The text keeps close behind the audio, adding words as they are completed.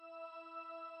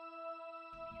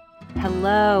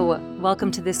Hello.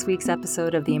 Welcome to this week's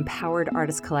episode of the Empowered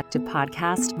Artist Collective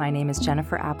podcast. My name is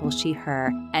Jennifer Apple, she,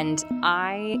 her, and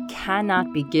I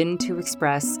cannot begin to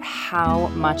express how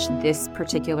much this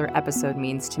particular episode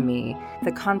means to me.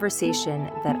 The conversation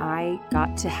that I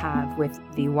got to have with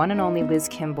the one and only Liz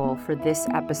Kimball for this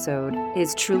episode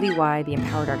is truly why the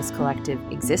Empowered Artist Collective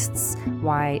exists,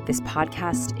 why this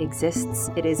podcast exists.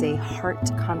 It is a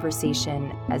heart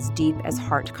conversation as deep as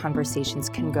heart conversations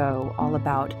can go, all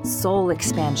about soul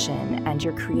expansion and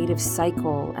your creative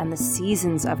cycle and the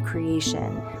seasons of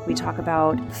creation. We talk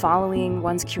about following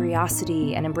one's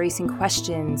curiosity and embracing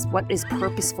questions. What is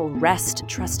purposeful rest?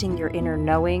 Trusting your inner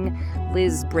knowing.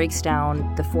 Liz breaks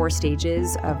down the 4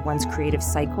 stages of one's creative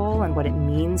cycle and what it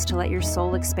means to let your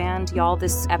soul expand. Y'all,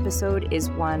 this episode is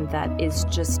one that is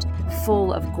just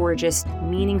full of gorgeous,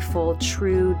 meaningful,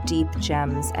 true, deep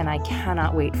gems, and I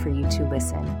cannot wait for you to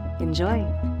listen. Enjoy.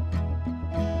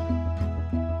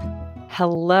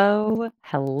 Hello,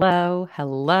 hello,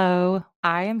 hello.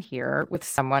 I am here with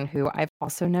someone who I've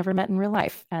also never met in real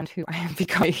life and who I have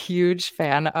become a huge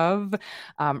fan of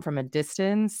from a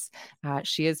distance.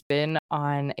 She has been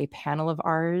on a panel of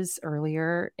ours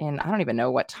earlier in, I don't even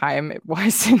know what time it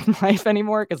was in life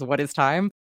anymore, because what is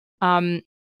time?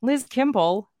 Liz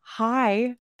Kimball,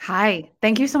 hi. Hi.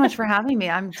 Thank you so much for having me.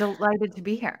 I'm delighted to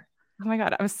be here. Oh my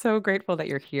God, I'm so grateful that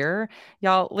you're here.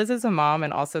 Y'all, Liz is a mom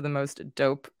and also the most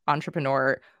dope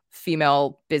entrepreneur,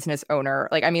 female business owner.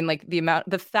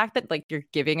 The fact that you're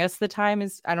giving us the time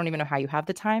is, I don't even know how you have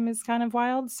the time, is kind of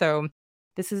wild. So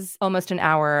this is almost an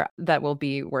hour that will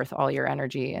be worth all your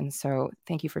energy. And so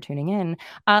thank you for tuning in.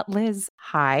 Liz,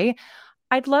 hi.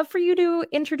 I'd love for you to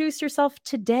introduce yourself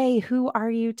today. Who are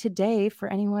you today for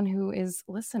anyone who is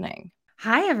listening?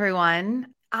 Hi, everyone.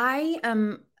 I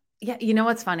am... Yeah, you know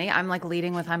what's funny? I'm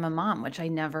leading with I'm a mom, which I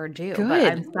never do. Good.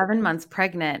 But I'm 7 months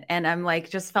pregnant and I'm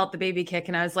just felt the baby kick.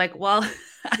 And I was like, well,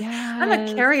 yes. I'm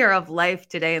a carrier of life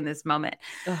today in this moment.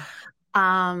 But,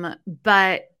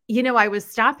 I was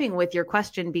stopping with your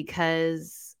question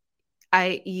because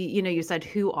you said,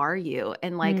 who are you?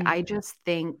 And I just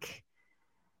think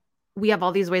we have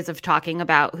all these ways of talking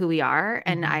about who we are.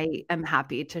 And I am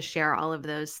happy to share all of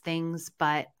those things.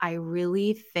 But I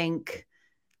really think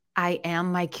I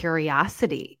am my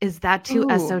curiosity. Is that too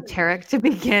esoteric to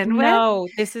begin with? No,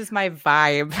 this is my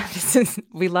vibe.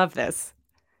 We love this.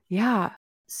 Yeah.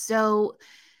 So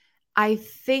I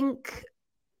think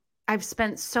I've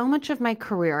spent so much of my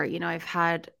career, I've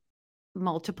had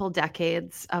multiple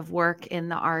decades of work in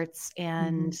the arts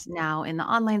and now in the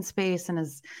online space and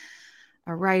as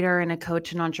a writer and a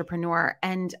coach and entrepreneur.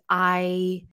 And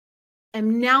I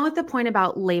am now at the point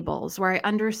about labels where I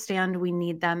understand we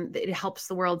need them. It helps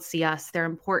the world see us. They're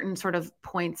important sort of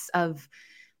points of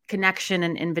connection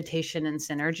and invitation and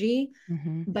synergy.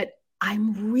 But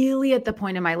I'm really at the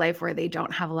point in my life where they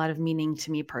don't have a lot of meaning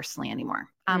to me personally anymore,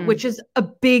 which is a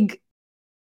big,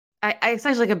 it's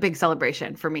actually a big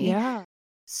celebration for me. Yeah.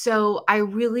 So I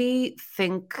really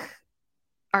think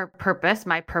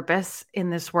my purpose in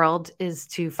this world is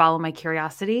to follow my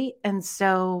curiosity. And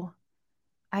so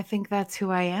I think that's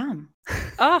who I am.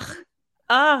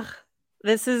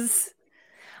 This is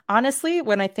honestly,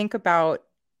 when I think about,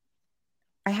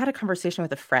 I had a conversation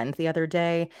with a friend the other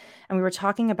day and we were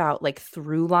talking about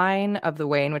through line of the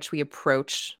way in which we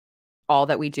approach all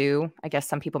that we do. I guess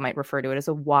some people might refer to it as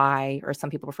a why, or some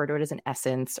people refer to it as an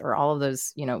essence, or all of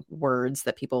those, words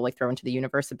that people throw into the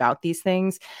universe about these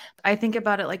things. I think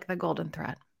about it like the golden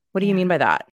thread. What do you mean by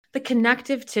that? The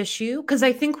connective tissue, because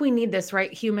I think we need this,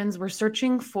 right? Humans, we're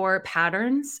searching for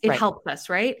patterns. It helps us,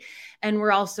 right? And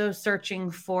we're also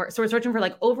searching for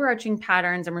overarching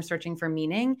patterns and we're searching for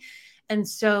meaning. And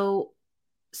so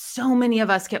many of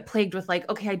us get plagued with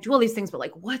okay, I do all these things,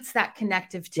 but what's that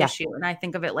connective tissue? Yeah. And I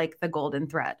think of it like the golden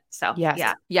thread. So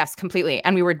yes, completely.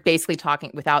 And we were basically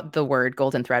talking without the word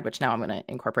golden thread, which now I'm going to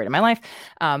incorporate in my life.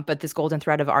 But this golden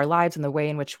thread of our lives and the way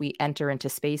in which we enter into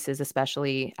spaces,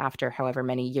 especially after however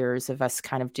many years of us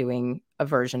kind of doing a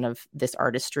version of this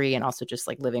artistry and also just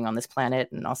living on this planet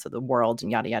and also the world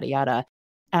and yada, yada, yada.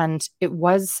 And it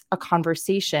was a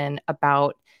conversation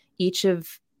about each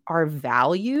of our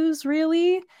values,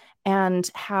 really, and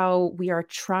how we are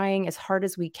trying as hard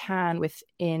as we can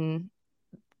within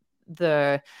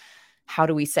the how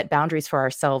do we set boundaries for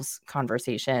ourselves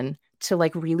conversation to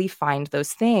really find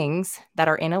those things that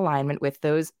are in alignment with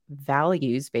those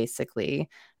values, basically,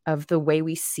 of the way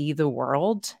we see the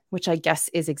world, which I guess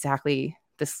is exactly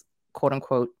this quote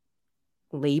unquote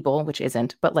label, which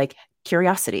isn't, but like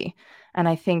curiosity. And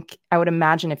I think I would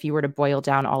imagine if you were to boil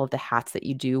down all of the hats that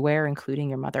you do wear, including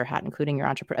your mother hat, including your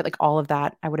entrepreneur, like all of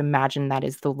that, I would imagine that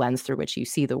is the lens through which you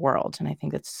see the world. And I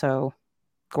think it's so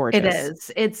It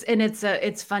gorgeous. is.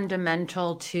 It's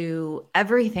fundamental to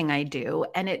everything I do.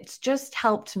 And it's just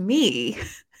helped me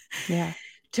Yeah.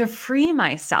 to free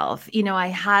myself. I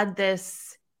had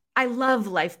this, I love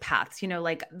life paths,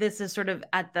 like this is sort of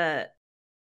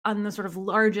on the sort of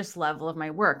largest level of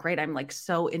my work, right? I'm like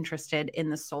so interested in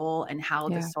the soul and how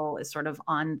the soul is sort of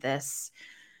on this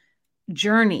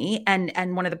journey.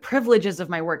 And one of the privileges of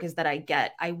my work is that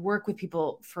I work with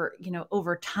people for,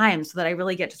 over time, so that I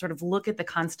really get to sort of look at the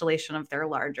constellation of their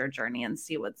larger journey and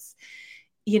see what's,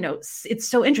 it's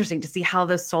so interesting to see how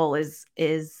the soul is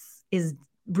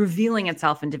revealing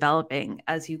itself and developing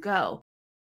as you go.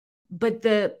 But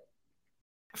the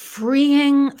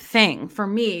freeing thing for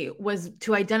me was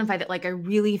to identify that, like, I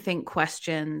really think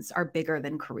questions are bigger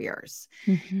than careers.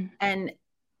 Mm-hmm. And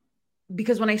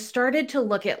because when I started to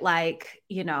look at, like,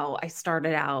 I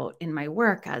started out in my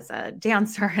work as a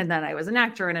dancer, and then I was an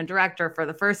actor and a director for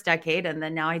the first decade. And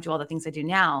then now I do all the things I do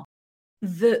now.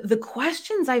 The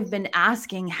questions I've been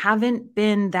asking haven't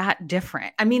been that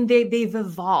different. I mean, they've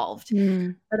evolved,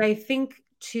 but I think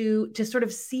to sort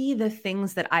of see the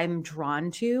things that I'm drawn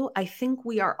to, I think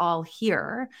we are all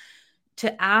here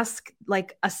to ask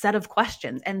like a set of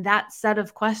questions. And that set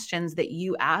of questions that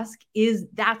you ask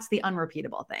that's the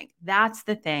unrepeatable thing. That's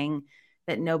the thing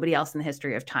that nobody else in the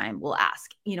history of time will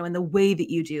ask, in the way that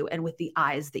you do and with the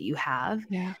eyes that you have.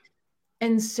 Yeah.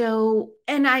 And so,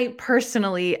 and I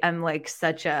personally am like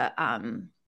such a, I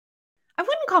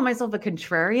wouldn't call myself a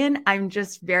contrarian. I'm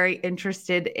just very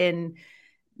interested in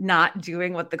not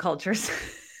doing what the culture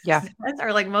says,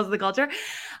 or like most of the culture.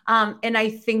 And I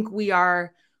think we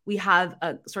have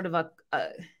a sort of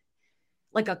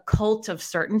a cult of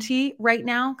certainty right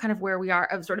now, kind of where we are,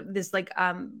 of sort of this, like,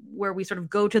 where we sort of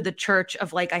go to the church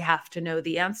of like, I have to know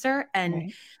the answer,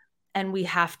 and we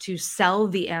have to sell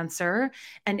the answer,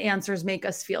 and answers make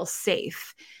us feel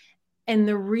safe. And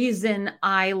the reason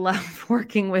I love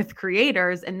working with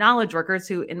creators and knowledge workers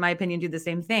who, in my opinion, do the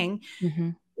same thing,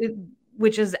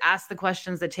 which is ask the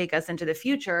questions that take us into the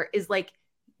future, is like,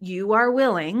 you are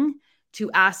willing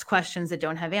to ask questions that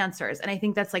don't have answers. And I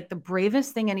think that's like the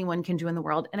bravest thing anyone can do in the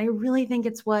world. And I really think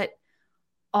it's what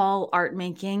all art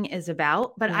making is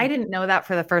about. But I didn't know that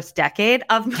for the first decade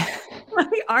of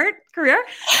my art career.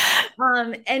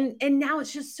 And now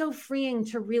it's just so freeing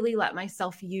to really let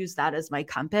myself use that as my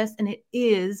compass. And it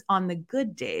is on the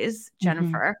good days,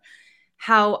 Jennifer,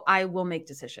 how I will make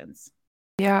decisions.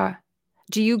 Yeah.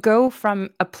 Do you go from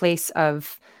a place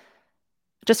of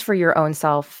just for your own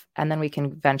self, and then we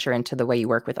can venture into the way you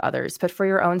work with others, but for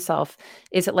your own self,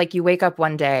 is it like you wake up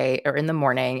one day or in the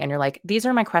morning and you're like, these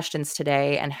are my questions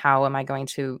today, and how am I going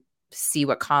to see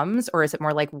what comes? Or is it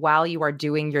more like while you are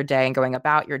doing your day and going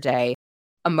about your day,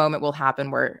 a moment will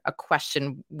happen where a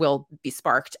question will be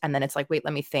sparked, and then it's like, wait,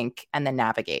 let me think, and then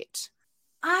navigate?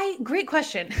 Great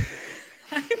question.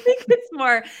 I think it's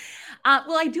more,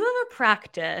 well, I do have a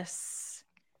practice.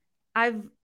 I've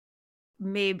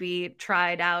maybe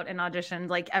tried out and auditioned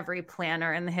like every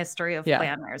planner in the history of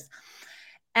planners.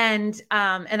 And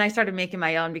I started making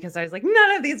my own because I was like,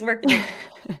 none of these work for me.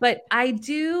 But I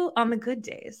do, on the good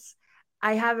days,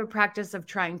 I have a practice of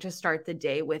trying to start the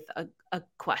day with a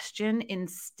question,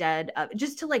 instead of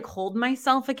just to like hold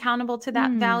myself accountable to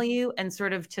that value, and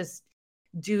sort of just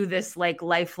do this like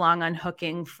lifelong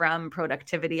unhooking from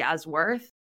productivity as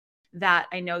worth that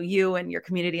I know you and your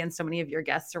community and so many of your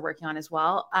guests are working on as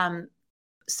well.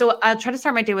 So I'll try to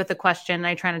start my day with a question.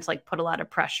 I try not to like put a lot of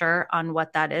pressure on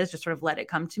what that is, just sort of let it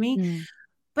come to me.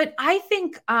 But I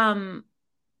think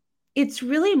it's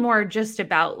really more just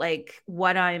about like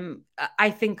I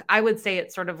think I would say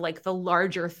it's sort of like the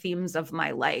larger themes of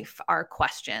my life are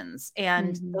questions.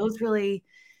 And those really,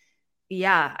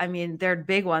 I mean, they're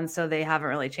big ones, so they haven't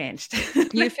really changed. Do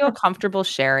you feel comfortable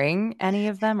sharing any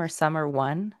of them, or some, or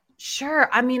one? Sure.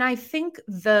 I mean, I think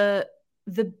the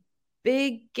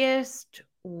biggest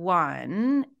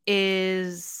one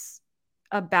is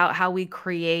about how we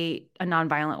create a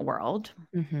nonviolent world.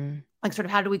 Like, sort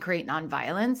of how do we create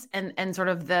nonviolence? And sort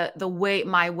of the way,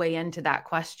 my way into that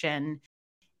question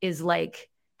is like,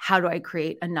 how do I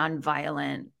create a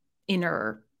nonviolent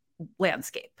inner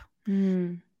landscape?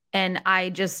 And I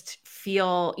just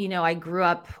feel, I grew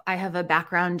up, I have a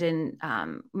background in,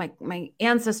 my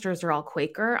ancestors are all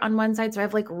Quaker on one side. So I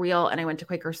have like and I went to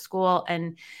Quaker school,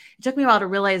 and it took me a while to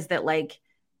realize that like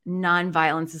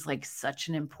nonviolence is like such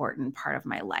an important part of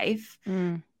my life.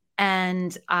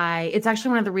 And it's actually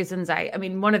one of the reasons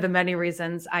one of the many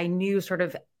reasons I knew sort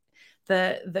of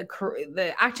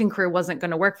the acting career wasn't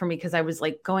going to work for me, because I was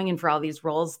like going in for all these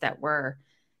roles that were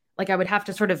like, I would have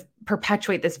to sort of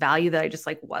perpetuate this value that I just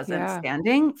like wasn't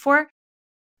standing for.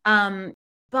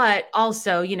 But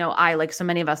also, I, like so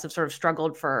many of us, have sort of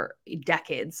struggled for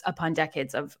decades upon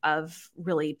decades of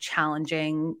really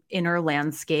challenging inner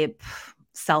landscape,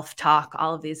 self-talk,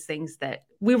 all of these things that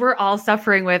we were all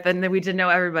suffering with, and that we didn't know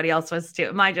everybody else was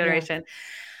too, my generation.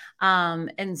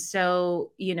 And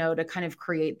so, to kind of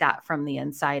create that from the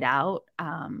inside out,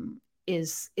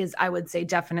 is I would say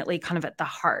definitely kind of at the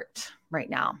heart right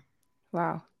now.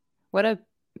 Wow. What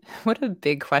a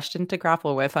big question to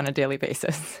grapple with on a daily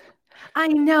basis. I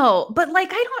know, but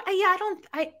like,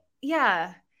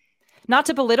 Not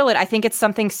to belittle it, I think it's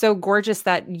something so gorgeous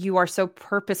that you are so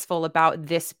purposeful about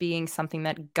this being something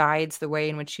that guides the way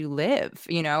in which you live,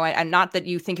 and not that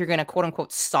you think you're going to quote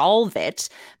unquote solve it,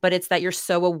 but it's that you're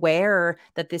so aware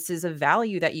that this is a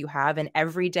value that you have, and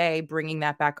every day bringing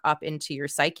that back up into your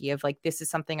psyche of like, this is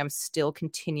something I'm still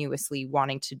continuously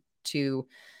wanting to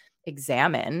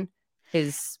examine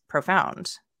is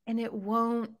profound. And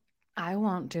I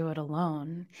won't do it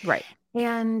alone. Right.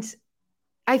 And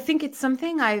I think it's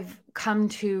something I've come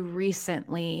to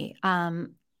recently,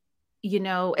 and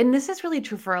this is really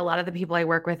true for a lot of the people I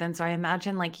work with. And so I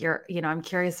imagine like I'm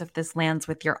curious if this lands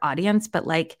with your audience, but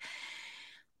like,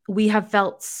 we have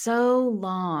felt so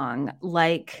long,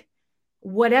 like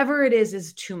whatever it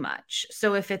is too much.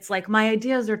 So if it's like, my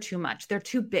ideas are too much, they're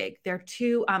too big, they're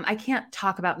too, I can't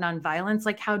talk about nonviolence.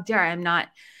 Like, how dare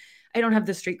I don't have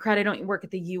the street cred. I don't work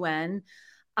at the UN.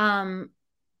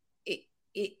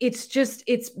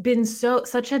 It's been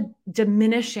such a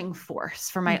diminishing force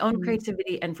for my own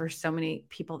creativity and for so many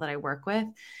people that I work with.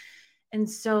 And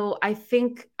so I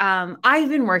think I've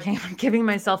been working on giving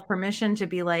myself permission to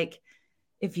be like,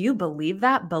 if you believe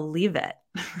that, believe it.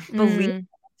 Believe it,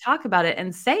 talk about it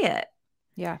and say it.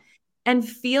 Yeah. And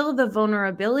feel the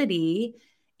vulnerability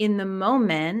in the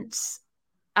moment.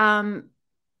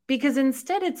 Because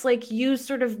instead it's like you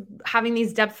sort of having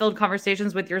these depth-filled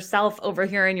conversations with yourself over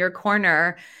here in your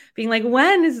corner, being like,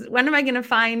 when am I going to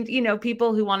find,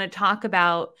 people who want to talk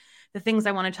about the things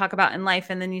I want to talk about in life?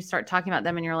 And then you start talking about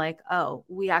them and you're like, oh,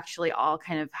 we actually all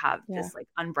kind of have this like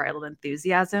unbridled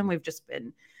enthusiasm. We've just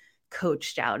been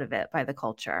coached out of it by the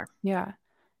culture. Yeah.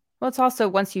 Well, it's also,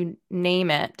 once you name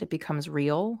it, it becomes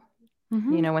real.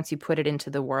 Once you put it into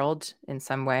the world in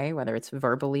some way, whether it's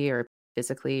verbally or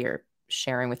physically or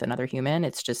sharing with another human,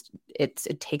 it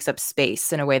takes up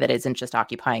space in a way that isn't just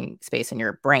occupying space in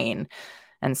your brain.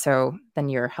 And so then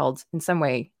you're held in some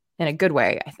way, in a good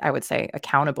way, I would say,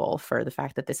 accountable for the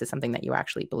fact that this is something that you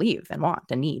actually believe and want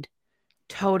and need.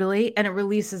 Totally. And it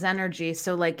releases energy.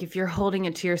 So like, if you're holding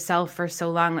it to yourself for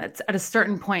so long, at a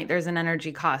certain point, there's an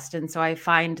energy cost. And so I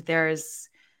find there's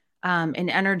an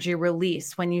energy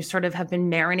release when you sort of have been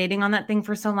marinating on that thing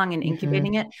for so long and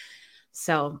incubating it.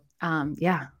 So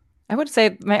yeah. I would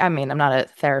say, I'm not a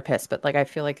therapist, but like, I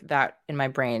feel like that in my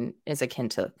brain is akin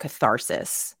to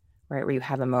catharsis, right? Where you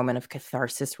have a moment of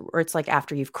catharsis, or it's like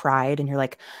after you've cried and you're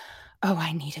like, oh,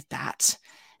 I needed that.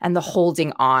 And the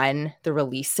holding on, the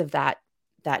release of that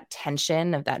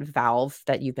tension, of that valve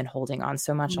that you've been holding on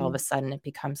so much, all of a sudden it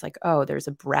becomes like, oh, there's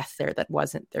a breath there that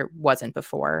wasn't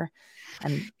before.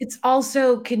 And it's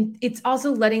also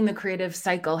letting the creative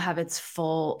cycle have it's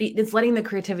letting the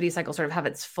creativity cycle sort of have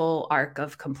its full arc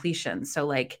of completion. So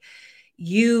like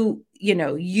you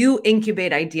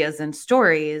incubate ideas and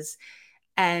stories,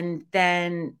 and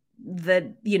then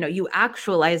you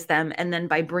actualize them. And then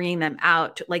by bringing them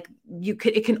out, like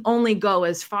it can only go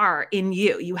as far in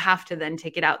you. You have to then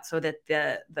take it out so that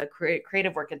the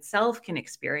creative work itself can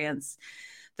experience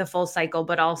the full cycle,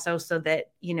 but also so that,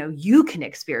 you can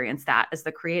experience that as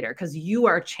the creator, because you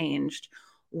are changed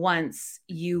once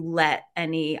you let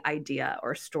any idea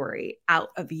or story out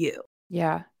of you.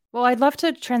 Yeah. Well, I'd love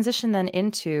to transition then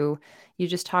into, you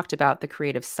just talked about the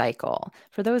creative cycle.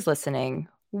 For those listening,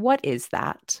 what is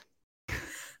that?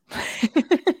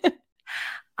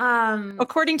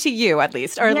 According to you, at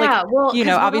least, or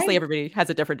obviously everybody has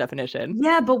a different definition.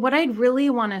 Yeah. But what I'd really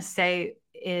want to say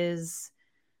is,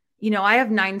 I have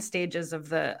 9 stages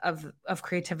of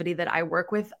creativity that I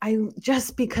work with.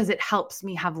 Just because it helps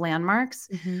me have landmarks,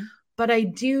 but I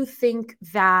do think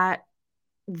that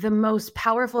the most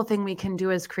powerful thing we can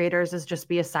do as creators is just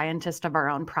be a scientist of our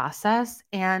own process.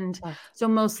 And so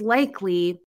most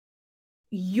likely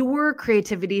your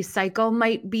creativity cycle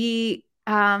might be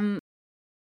a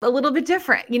little bit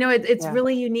different. It's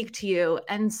really unique to you.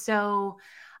 And so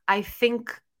I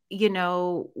think,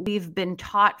 we've been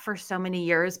taught for so many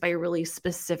years by a really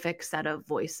specific set of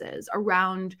voices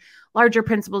around larger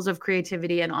principles of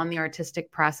creativity and on the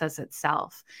artistic process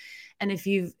itself. And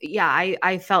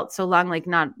I felt so long like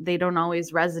they don't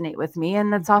always resonate with me.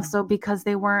 And that's also because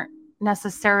they weren't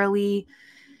necessarily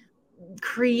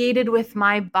created with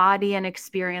my body and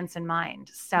experience in mind.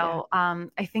 So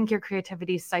I think your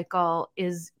creativity cycle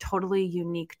is totally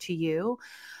unique to you.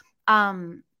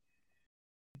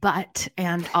 But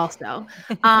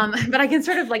I can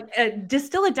sort of like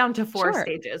distill it down to 4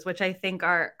 stages, which I think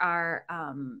are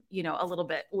a little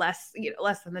bit less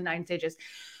than the 9 stages.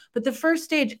 But the first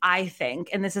stage, I think,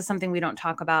 and this is something we don't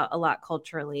talk about a lot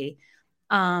culturally,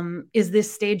 is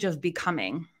this stage of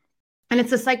becoming. And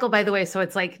it's a cycle, by the way, so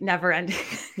it's like never ending.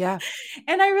 Yeah.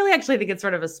 And I really actually think it's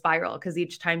sort of a spiral, because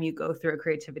each time you go through a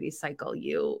creativity cycle,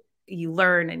 you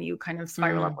learn and you kind of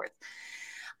spiral upwards.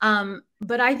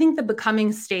 But I think the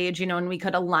becoming stage, and we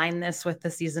could align this with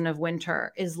the season of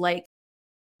winter, is like,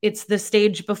 it's the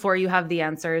stage before you have the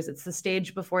answers. It's the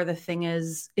stage before the thing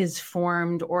is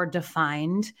formed or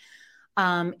defined.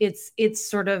 It's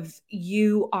sort of,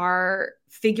 you are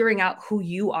figuring out who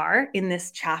you are in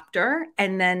this chapter,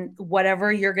 and then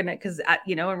whatever you're going to, because,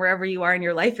 and wherever you are in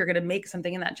your life, you're going to make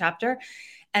something in that chapter,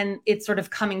 and it's sort of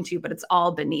coming to you, but it's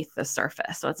all beneath the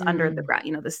surface. So it's under the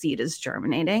ground, the seed is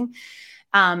germinating.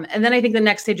 And then I think the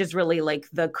next stage is really like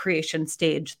the creation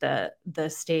stage, the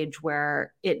stage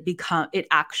where it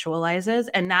actualizes,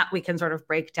 and that we can sort of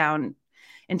break down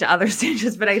into other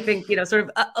stages. But I think, sort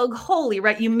of wholly,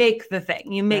 right? You make the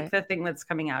thing, the thing that's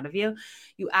coming out of you,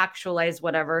 you actualize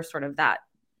whatever sort of that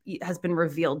has been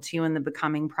revealed to you in the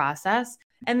becoming process.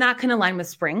 And that can align with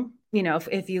spring,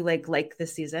 if you like the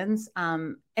seasons.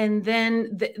 And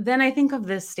then I think of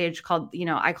this stage called,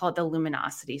 I call it the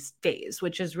luminosity phase,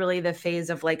 which is really the phase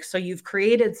of like, so you've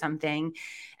created something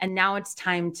and now it's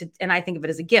time to, and I think of it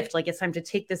as a gift, like it's time to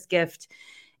take this gift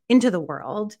into the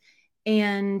world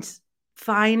and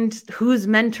find who's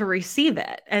meant to receive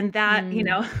it. And that,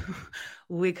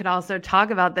 we could also talk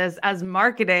about this as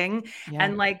marketing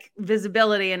and like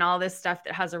visibility and all this stuff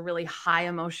that has a really high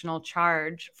emotional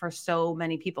charge for so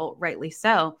many people, rightly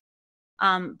so.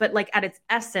 But like at its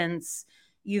essence,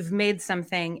 you've made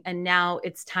something and now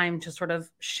it's time to sort of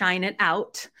shine it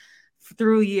out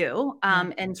through you,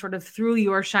 and sort of through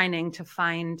your shining to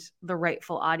find the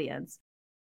rightful audience.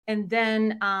 And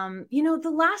then,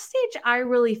 the last stage I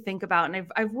really think about, and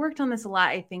I've worked on this a lot,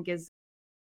 I think, is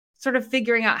sort of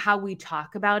figuring out how we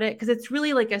talk about it, because it's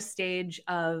really like a stage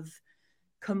of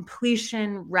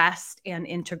completion, rest, and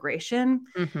integration.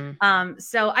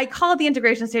 So I call it the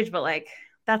integration stage, but like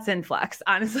that's in flux,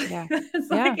 honestly. It's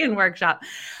like in workshop.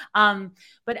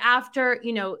 But after,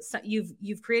 so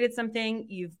you've created something,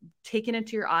 you've taken it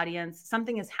to your audience,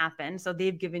 something has happened, so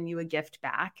they've given you a gift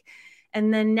back,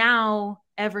 and then now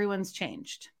everyone's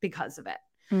changed because of it.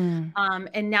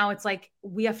 And now it's like,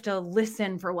 we have to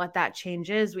listen for what that change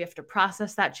is. We have to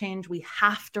process that change. We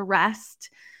have to rest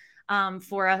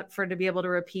for to be able to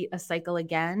repeat a cycle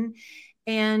again.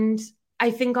 And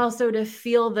I think also to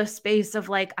feel the space of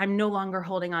like, I'm no longer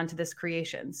holding on to this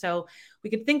creation. So we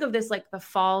could think of this like the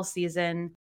fall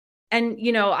season. And,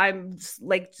 I'm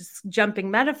like just jumping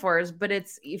metaphors, but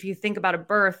it's, if you think about a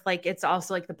birth, like it's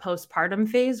also like the postpartum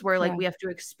phase where like we have to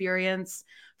experience,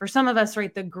 for some of us,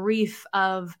 right, the grief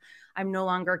of I'm no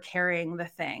longer carrying the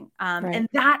thing. And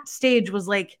that stage was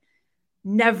like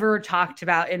never talked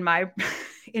about in my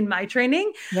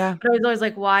training. But I was always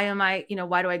like, why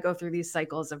do I go through these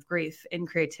cycles of grief in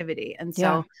creativity? And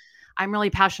so I'm really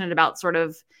passionate about sort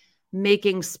of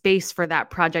making space for that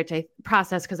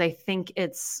process, because I think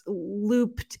it's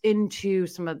looped into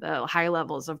some of the high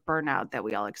levels of burnout that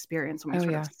we all experience when we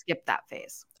sort of skip that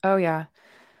phase. Oh, yeah.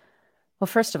 Well,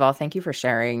 first of all, thank you for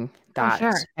sharing that.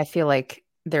 Oh, sure. I feel like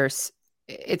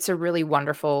it's a really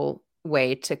wonderful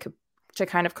way to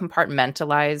kind of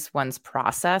compartmentalize one's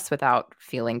process without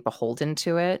feeling beholden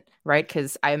to it, right?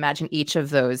 Because I imagine each of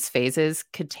those phases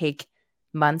could take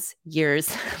months,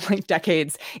 years, like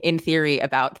decades in theory,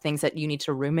 about things that you need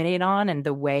to ruminate on and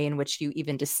the way in which you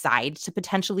even decide to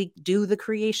potentially do the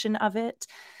creation of it.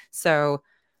 So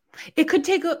it could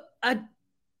take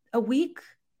a week,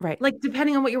 right? Like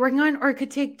depending on what you're working on, or it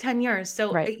could take 10 years.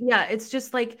 So it's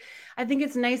just like, I think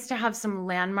it's nice to have some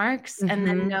landmarks and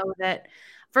then know that,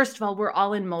 first of all, we're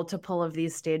all in multiple of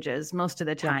these stages most of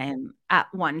the time at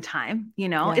one time.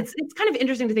 It's kind of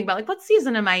interesting to think about, like, what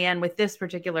season am I in with this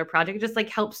particular project? It just like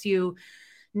helps you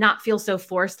not feel so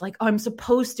forced, like, oh, I'm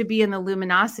supposed to be in the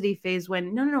luminosity phase,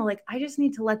 when no, like I just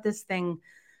need to let this thing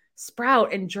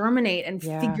sprout and germinate and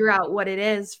figure out what it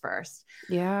is first.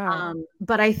 Yeah.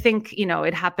 But I think,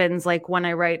 it happens like when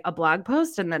I write a blog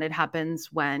post, and then it happens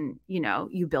when,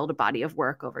 you build a body of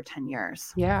work over 10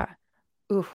 years. Yeah.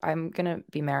 Ooh, I'm going to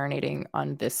be marinating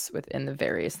on this within the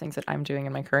various things that I'm doing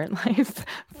in my current life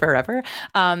forever.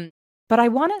 But I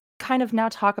want to kind of now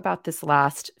talk about this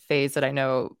last phase that I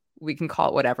know we can call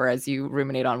it whatever as you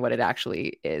ruminate on what it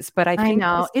actually is. But I think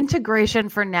know integration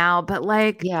for now, but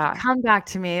come back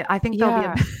to me. I think there'll be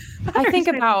a I think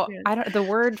about the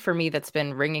word for me that's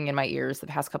been ringing in my ears the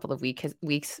past couple of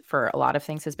weeks for a lot of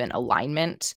things has been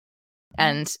alignment.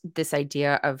 And this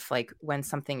idea of like when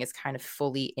something is kind of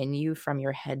fully in you from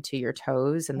your head to your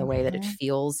toes and the way that it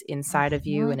feels inside of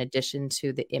you, in addition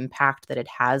to the impact that it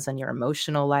has on your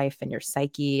emotional life and your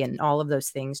psyche and all of those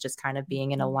things, just kind of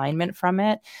being in alignment from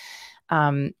it.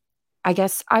 I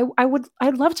guess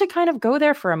I'd love to kind of go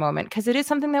there for a moment, because it is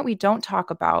something that we don't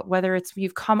talk about, whether it's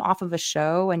you've come off of a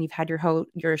show and you've had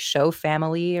your show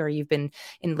family, or you've been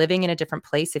living in a different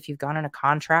place, if you've gone on a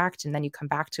contract and then you come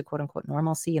back to quote unquote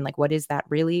normalcy, and like, what is that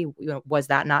really? Was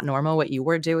that not normal what you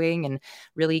were doing, and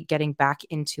really getting back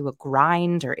into a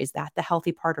grind, or is that the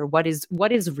healthy part, or what is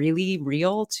really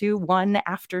real to one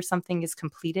after something is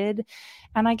completed?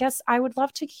 And I guess I would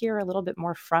love to hear a little bit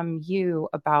more from you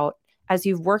about, as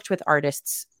you've worked with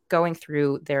artists going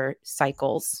through their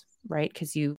cycles, right?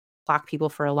 Because you block people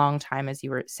for a long time, as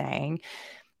you were saying.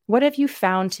 What have you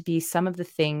found to be some of the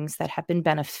things that have been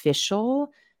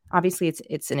beneficial? Obviously,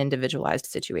 it's an individualized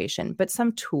situation, but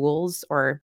some tools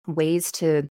or ways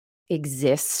to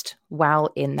exist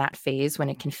while in that phase when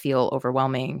it can feel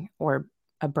overwhelming, or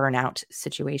a burnout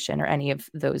situation, or any of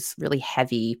those really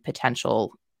heavy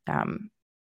potential, I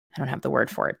don't have the word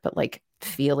for it, but like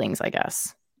feelings, I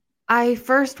guess. I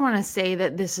first want to say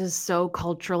that this is so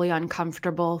culturally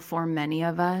uncomfortable for many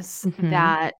of us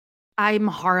that I'm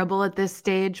horrible at this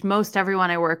stage. Most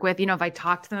everyone I work with, if I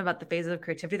talk to them about the phases of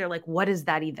creativity, they're like, what is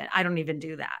that even? I don't even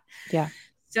do that. Yeah.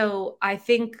 So I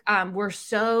think we're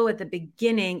so at the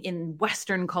beginning in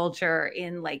Western culture,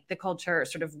 in like the culture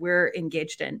sort of we're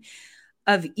engaged in,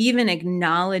 of even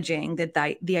acknowledging that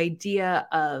the idea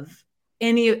of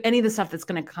any of the stuff that's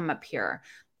going to come up here,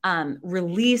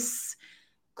 release,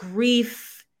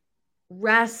 grief,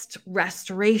 rest,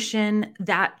 restoration,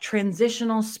 that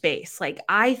transitional space. Like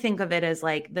I think of it as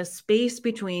like the space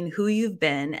between who you've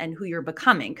been and who you're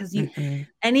becoming. Because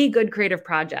any good creative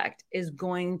project is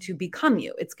going to become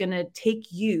you. It's going to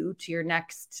take you to your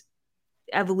next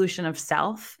evolution of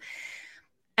self.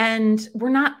 And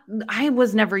I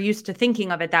was never used to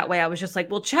thinking of it that way. I was just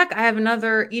like, well, check, I have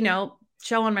another,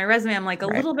 show on my resume. I'm like a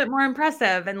little bit more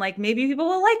impressive, and like maybe people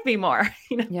will like me more.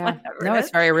 Yeah. No,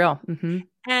 it's very real.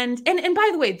 And by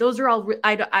the way, those are all.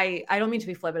 I don't mean to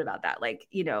be flippant about that. Like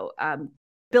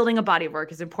building a body of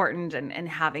work is important, and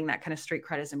having that kind of street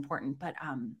cred is important. But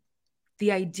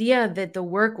the idea that the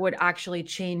work would actually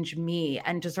change me,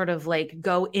 and to sort of like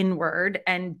go inward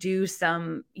and do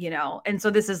some, and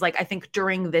so this is like, I think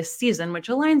during this season, which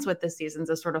aligns with the seasons,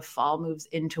 as sort of fall moves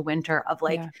into winter, of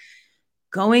like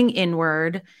going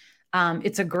inward.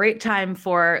 It's a great time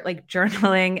for like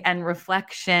journaling and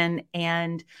reflection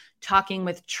and talking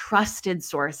with trusted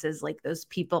sources, like those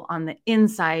people on the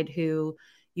inside who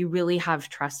you really have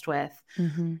trust with.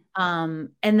 And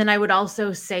then I would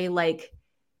also say like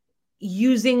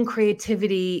using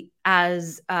creativity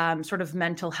as sort of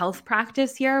mental health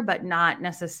practice here, but not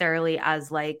necessarily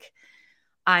as like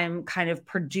I'm kind of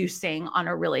producing on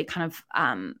a really kind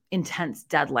of intense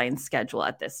deadline schedule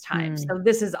at this time. So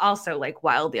this is also like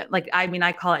wildly, like, I mean,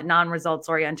 I call it non-results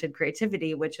oriented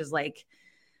creativity, which is like,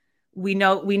 we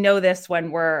know this when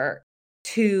we're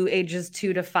ages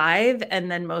 2 to 5.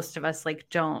 And then most of us like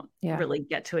don't really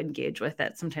get to engage with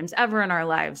it sometimes ever in our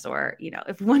lives. Or,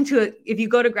 if you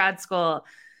go to grad school,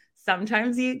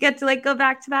 sometimes you get to like go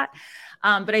back to that.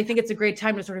 But I think it's a great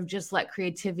time to sort of just let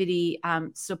creativity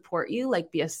support you,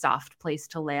 like be a soft place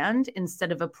to land,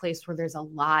 instead of a place where there's a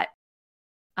lot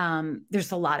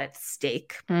at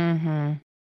stake. And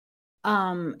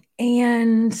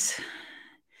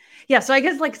yeah, so I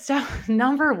guess like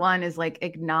number one is like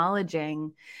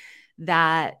acknowledging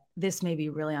that this may be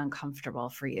really uncomfortable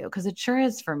for you, because it sure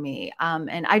is for me.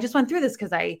 And I just went through this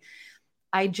because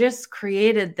I just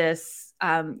created this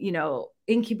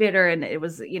incubator, and it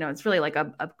was, it's really like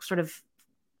a sort of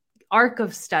arc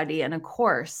of study and a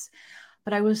course,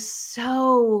 but I was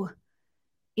so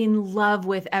in love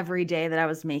with every day that I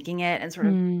was making it, and sort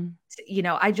of,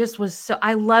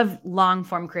 I love long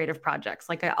form creative projects.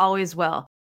 Like I always will.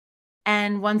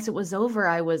 And once it was over,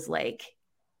 I was like,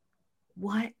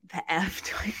 what the F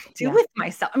do I do with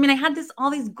myself? I mean, I had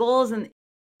all these goals, and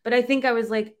But I think I was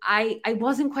like, I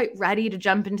wasn't quite ready to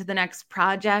jump into the next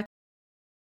project.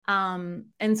 And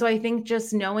so I think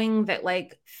just knowing that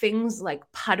like things like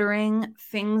puttering,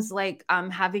 things like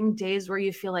having days where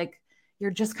you feel like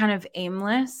you're just kind of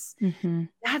aimless,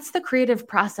 that's the creative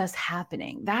process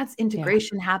happening. That's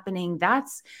integration happening.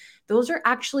 Those are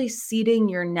actually seeding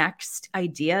your next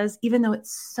ideas, even though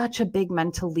it's such a big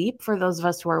mental leap for those of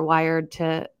us who are wired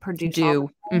to produce.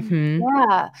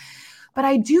 Yeah. But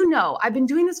I do know I've been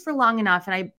doing this for long enough.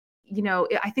 And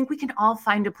I think we can all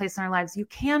find a place in our lives you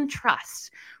can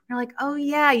trust. We're like, oh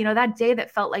yeah, that day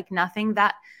that felt like nothing,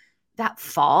 that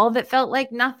fall that felt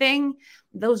like nothing,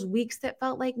 those weeks that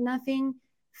felt like nothing,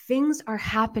 things are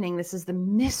happening. This is the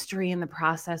mystery in the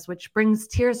process, which brings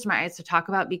tears to my eyes to talk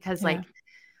about, because like,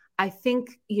 I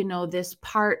think, this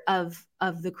part of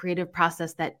the creative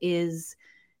process that is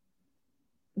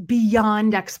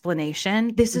beyond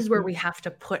explanation, this is where we have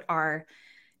to put our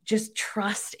just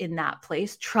trust in that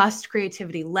place, trust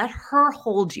creativity, let her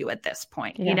hold you at this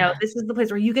point. This is the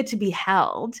place where you get to be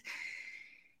held.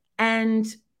 And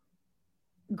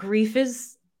grief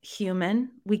is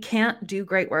human. We can't do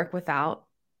great work without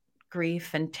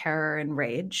grief and terror and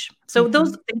rage. So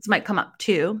those things might come up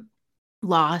too.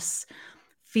 Loss.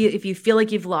 If you feel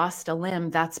like you've lost a limb,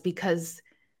 that's because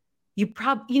you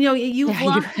probably, you've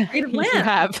lost a creative limb. You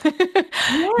have.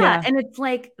 Yeah. And it's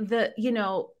like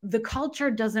the culture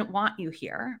doesn't want you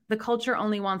here. The culture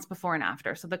only wants before and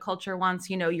after. So the culture wants,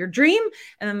 your dream,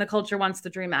 and then the culture wants the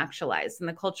dream actualized. And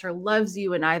the culture loves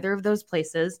you in either of those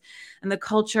places. And the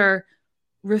culture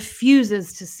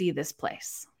refuses to see this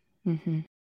place.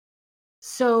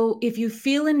 So if you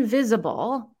feel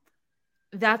invisible,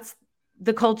 that's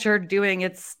the culture doing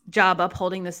its job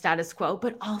upholding the status quo,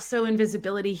 but also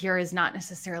invisibility here is not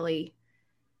necessarily,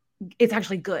 it's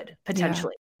actually good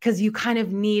potentially, because you kind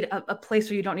of need a place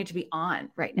where you don't need to be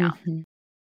on right now.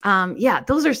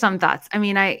 Those are some thoughts. I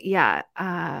mean, I'm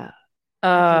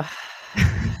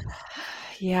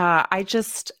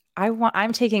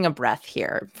taking a breath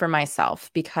here for myself,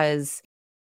 because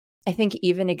I think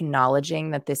even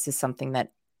acknowledging that this is something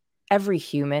that every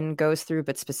human goes through,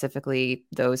 but specifically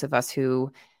those of us who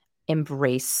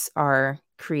embrace our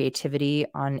creativity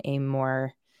on a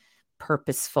more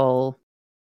purposeful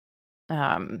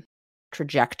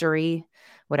trajectory,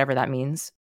 whatever that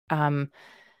means.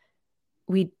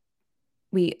 We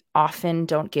often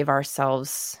don't give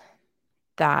ourselves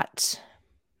that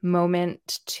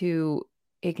moment to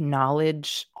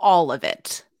acknowledge all of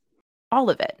it.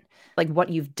 Like what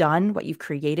you've done, what you've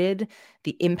created,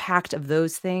 the impact of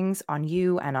those things on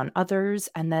you and on others,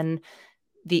 and then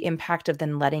the impact of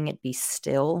then letting it be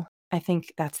still. I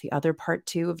think that's the other part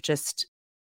too, of just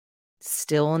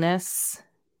stillness.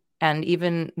 And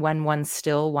even when one's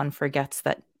still, one forgets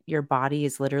that your body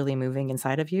is literally moving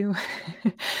inside of you.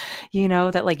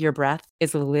 That like your breath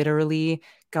is literally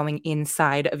going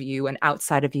inside of you and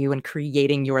outside of you and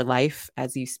creating your life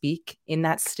as you speak. In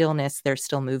that stillness, there's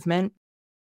still movement.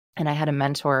 And I had a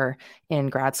mentor in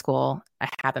grad school. I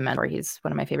have a mentor. He's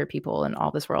one of my favorite people in all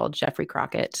this world, Jeffrey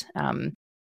Crockett.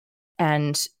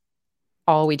 And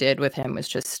all we did with him was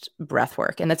just breath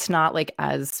work. And it's not like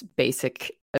as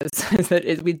basic as that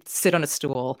is. We'd sit on a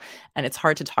stool, and it's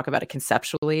hard to talk about it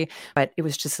conceptually, but it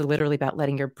was just literally about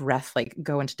letting your breath like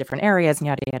go into different areas and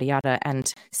yada, yada, yada.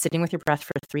 And sitting with your breath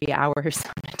for 3 hours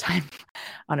at a time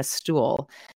on a stool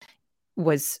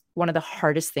was one of the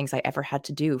hardest things I ever had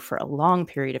to do for a long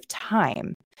period of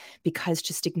time, because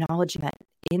just acknowledging that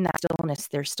in that stillness,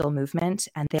 there's still movement.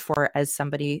 And therefore, as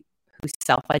somebody who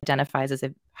self-identifies as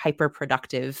a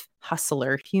hyper-productive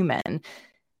hustler human,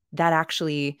 that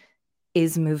actually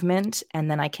is movement.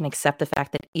 And then I can accept the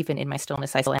fact that even in my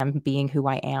stillness, I still am being who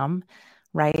I am,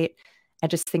 right? I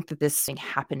just think that this thing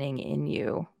happening in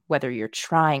you, whether you're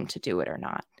trying to do it or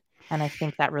not. And I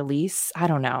think that release, I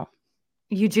don't know.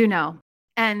 You do know.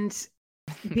 And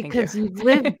because you've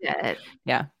lived it.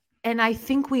 Yeah. And I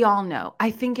think we all know.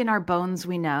 I think in our bones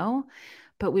we know,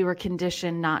 but we were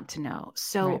conditioned not to know.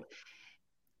 So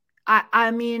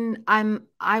I mean,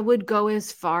 I would go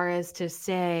as far as to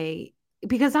say,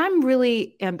 because I'm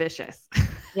really ambitious.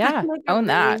 Yeah, own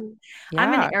that. Yeah.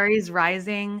 I'm an Aries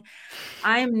rising.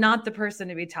 I'm not the person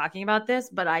to be talking about this,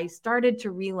 but I started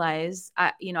to realize,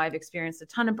 I've experienced a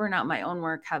ton of burnout in my own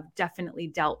work, have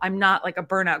definitely I'm not like a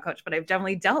burnout coach, but I've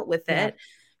definitely dealt with it.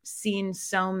 Seen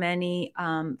so many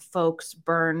folks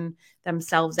burn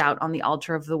themselves out on the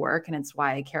altar of the work. And it's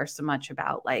why I care so much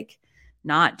about like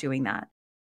not doing that.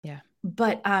 Yeah.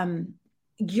 But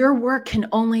your work can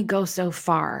only go so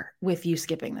far with you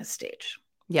skipping this stage.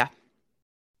 Yeah.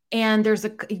 And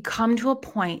you come to a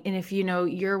point, and if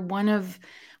you're one of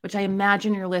which I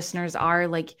imagine your listeners are,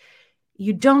 like,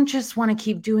 you don't just want to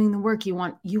keep doing the work. You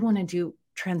want to do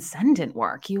transcendent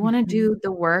work. You want to do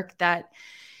the work that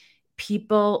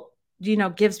people,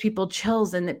 gives people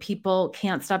chills and that people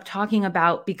can't stop talking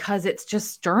about because it's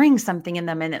just stirring something in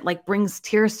them and it like brings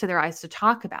tears to their eyes to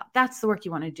talk about. That's the work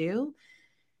you want to do.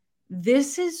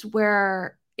 This is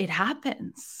where it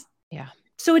happens. Yeah.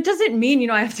 So it doesn't mean,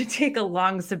 I have to take a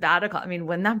long sabbatical. I mean,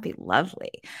 wouldn't that be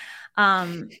lovely?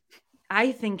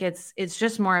 I think it's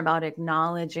just more about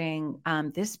acknowledging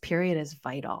this period is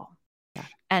vital. Yeah.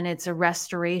 And it's a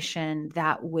restoration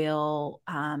that will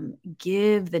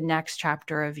give the next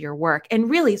chapter of your work. And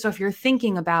really, so if you're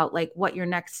thinking about like what your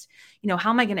next, how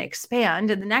am I going to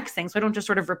expand in the next thing? So I don't just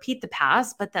sort of repeat the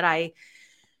past, but that I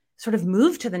sort of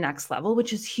move to the next level,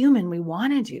 which is human. We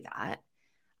want to do that.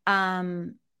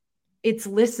 It's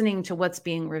listening to what's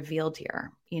being revealed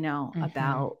here,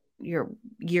 about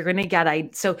you're going to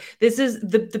get, so this is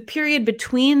the period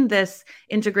between this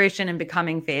integration and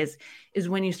becoming phase is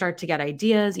when you start to get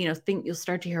ideas, you'll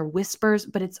start to hear whispers,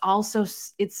 but it's also,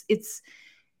 it's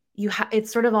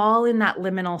sort of all in that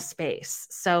liminal space.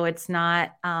 So it's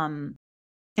not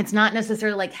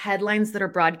necessarily like headlines that are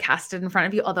broadcasted in front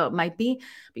of you, although it might be,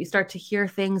 but you start to hear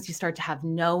things, you start to have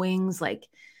knowings, like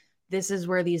this is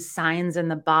where these signs in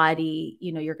the body,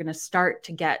 you're going to start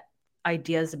to get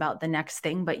ideas about the next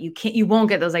thing, but you won't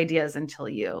get those ideas until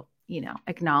you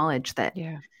acknowledge that.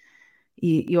 Yeah.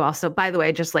 You also, by the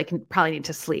way, just like probably need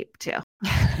to sleep too.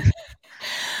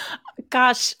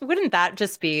 Gosh, wouldn't that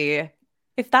just be,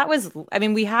 if that was, I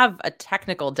mean, we have a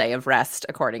technical day of rest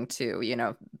according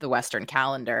to, the Western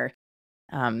calendar.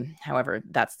 However,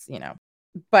 that's,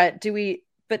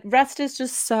 but rest is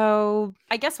just so,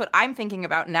 I guess what I'm thinking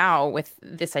about now with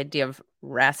this idea of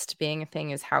rest being a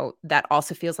thing is how that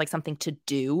also feels like something to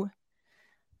do.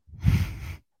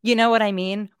 You know what I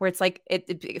mean? Where it's like,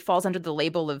 it falls under the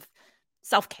label of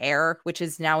self-care, which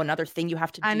is now another thing you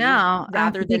have to do. I know.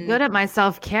 Rather than be good at my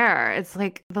self-care. It's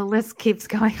like the list keeps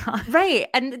going on. Right.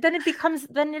 And then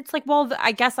it's like, well,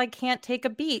 I guess I can't take a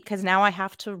beat because now I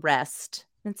have to rest.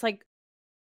 And it's like,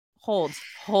 hold,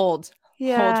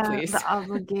 Yeah, please. the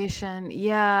obligation.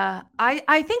 Yeah.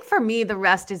 I think for me, the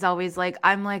rest is always like,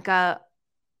 I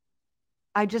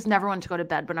just never wanted to go to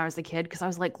bed when I was a kid because I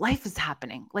was like, life is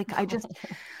happening. Like,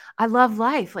 I love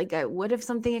life. Like, what if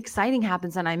something exciting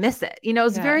happens and I miss it?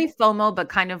 It's very FOMO, but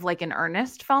kind of like an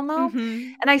earnest FOMO.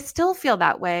 Mm-hmm. And I still feel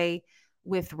that way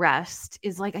with rest,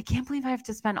 is like, I can't believe I have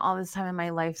to spend all this time in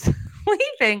my life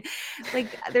sleeping. Like,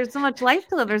 there's so much life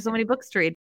to live. There's so many books to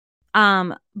read.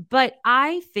 But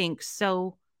I think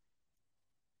so.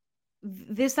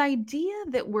 This idea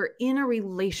that we're in a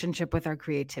relationship with our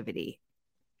creativity,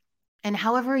 and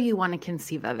however you want to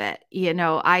conceive of it,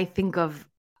 I think of,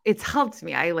 it's helped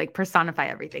me. I like personify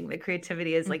everything. The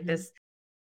creativity is like this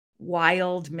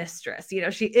wild mistress.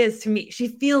 She is to me. She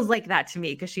feels like that to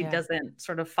me because she doesn't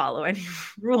sort of follow any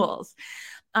rules.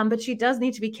 But she does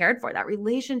need to be cared for. That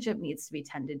relationship needs to be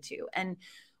tended to. And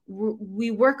we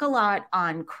work a lot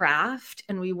on craft,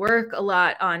 and we work a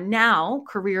lot on now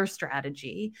career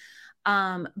strategy.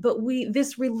 But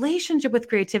this relationship with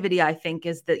creativity, I think,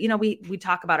 is that, we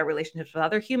talk about our relationships with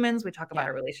other humans. We talk about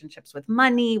our relationships with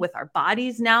money, with our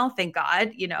bodies now, thank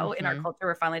God, in our culture,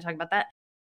 we're finally talking about that.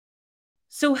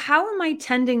 So how am I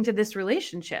tending to this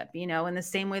relationship, in the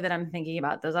same way that I'm thinking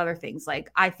about those other things? Like,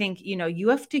 I think, you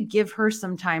have to give her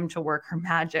some time to work her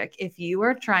magic. If you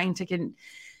are trying to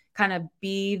kind of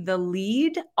be the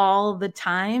lead all the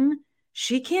time,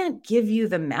 she can't give you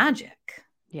the magic.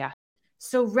 Yeah.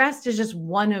 So rest is just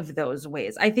one of those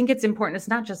ways. I think it's important. It's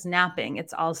not just napping.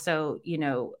 It's also,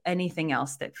 anything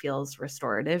else that feels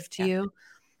restorative to you.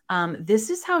 This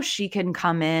is how she can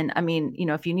come in. I mean,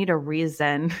 if you need a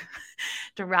reason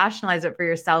to rationalize it for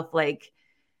yourself, like,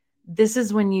 this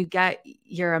is when you get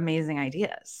your amazing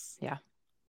ideas. Yeah.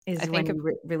 Is when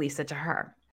you release it to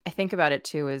her. I think about it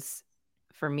too, is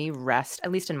for me, rest,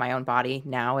 at least in my own body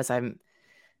now, as I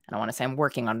don't want to say I'm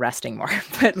working on resting more,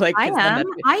 but like I am.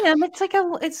 It's like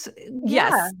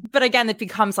yes. But again, it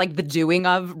becomes like the doing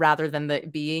of rather than the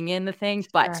being in the thing.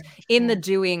 But in the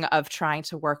doing of trying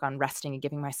to work on resting and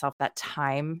giving myself that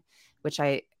time, which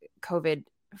COVID,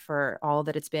 for all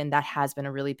that it's been, that has been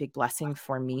a really big blessing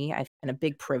for me. And a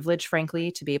big privilege,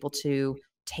 frankly, to be able to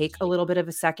take a little bit of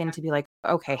a second to be like,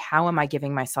 okay, how am I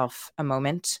giving myself a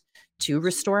moment to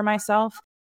restore myself?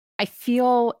 I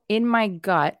feel in my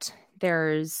gut,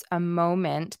 there's a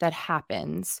moment that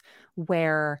happens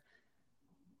where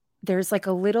there's like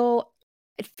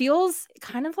it feels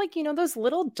kind of like, those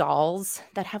little dolls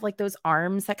that have like those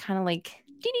arms that kind of like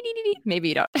Maybe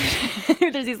you don't.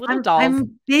 There's these little dolls.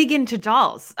 I'm big into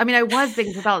dolls. I mean, I was big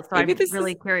into dolls, so Maybe I'm this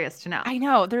really is, curious to know. I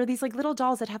know there are these like little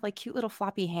dolls that have like cute little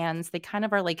floppy hands. They kind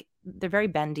of are like, they're very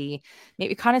bendy.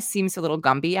 Maybe it kind of seems a little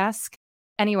Gumby-esque.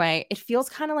 Anyway, it feels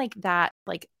kind of like that,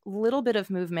 like little bit of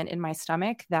movement in my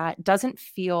stomach that doesn't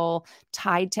feel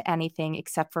tied to anything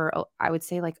except for, I would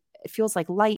say, like it feels like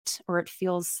light, or it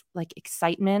feels like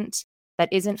excitement that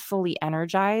isn't fully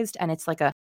energized. And it's like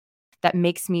that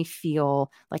makes me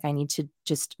feel like I need to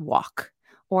just walk,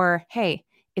 or, hey,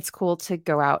 it's cool to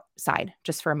go outside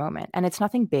just for a moment. And it's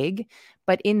nothing big,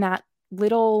 but in that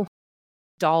little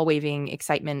doll waving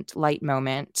excitement light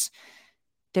moment,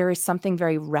 there is something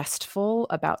very restful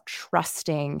about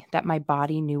trusting that my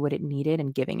body knew what it needed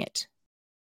and giving it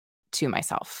to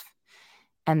myself.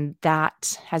 And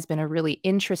that has been a really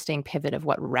interesting pivot of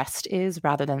what rest is,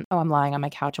 rather than, oh, I'm lying on my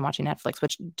couch and watching Netflix,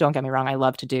 which, don't get me wrong, I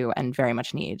love to do and very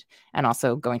much need. And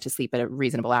also going to sleep at a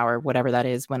reasonable hour, whatever that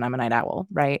is when I'm a night owl,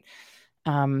 right?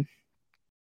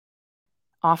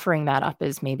 Offering that up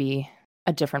is maybe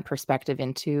a different perspective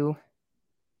into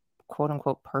quote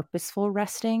unquote purposeful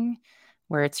resting,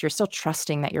 where you're still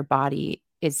trusting that your body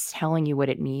is telling you what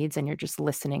it needs, and you're just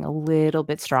listening a little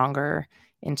bit stronger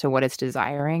into what it's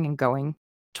desiring and going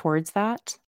towards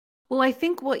that. Well, I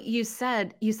think what you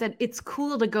said it's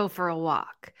cool to go for a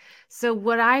walk. So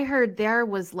what I heard there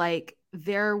was like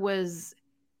there was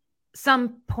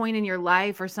some point in your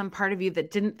life or some part of you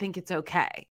that didn't think it's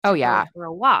okay Oh, to yeah. go for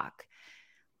a walk.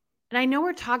 And I know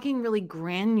we're talking really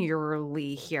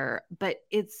granularly here, but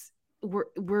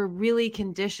we're really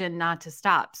conditioned not to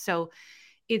stop. So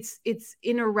it's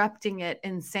interrupting it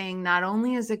and saying, not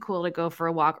only is it cool to go for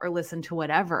a walk or listen to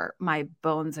whatever my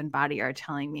bones and body are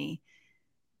telling me,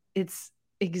 it's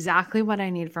exactly what I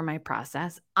need for my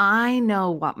process. I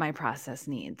know what my process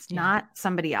needs, not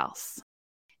somebody else.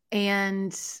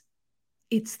 And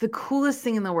it's the coolest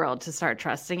thing in the world to start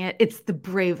trusting it. It's the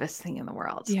bravest thing in the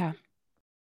world. Yeah.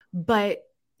 But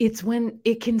it's when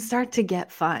it can start to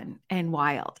get fun and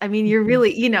wild. I mean, you're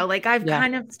really, like I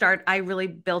really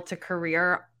built a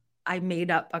career. I made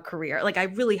up a career. Like I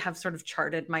really have sort of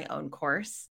charted my own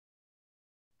course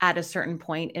at a certain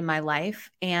point in my life.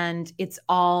 And it's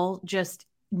all just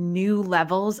new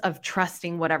levels of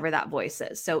trusting whatever that voice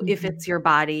is. So if it's your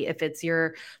body, if it's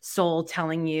your soul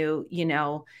telling you,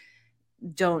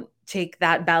 don't take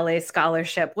that ballet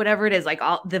scholarship, whatever it is, like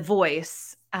all the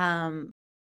voice,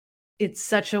 it's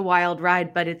such a wild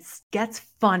ride, but it gets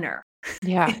funner.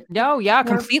 Yeah. No, yeah,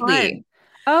 More completely. fun.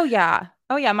 Oh, yeah.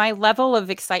 Oh, yeah. My level of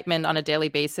excitement on a daily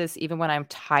basis, even when I'm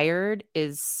tired,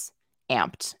 is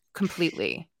amped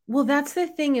completely. Well, that's the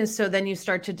thing is, so then you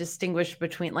start to distinguish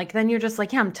between, like, then you're just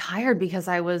like, yeah, I'm tired because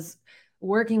I was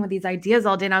working with these ideas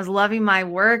all day and I was loving my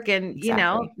work. And,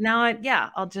 Exactly.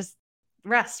 now I'll just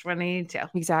rest when I need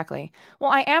to. Exactly. Well,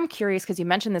 I am curious because you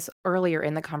mentioned this earlier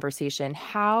in the conversation.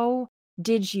 How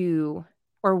did you,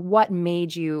 or what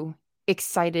made you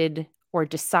excited or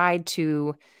decide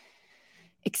to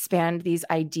expand these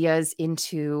ideas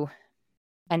into,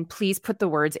 and please put the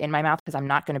words in my mouth because I'm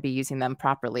not going to be using them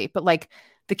properly, but like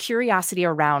the curiosity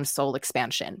around soul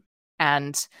expansion,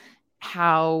 and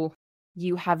how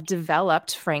you have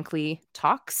developed, frankly,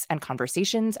 talks and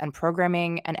conversations and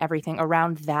programming and everything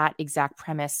around that exact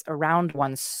premise around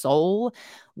one's soul.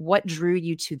 What drew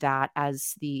you to that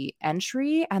as the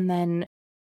entry? And then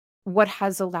what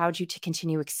has allowed you to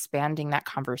continue expanding that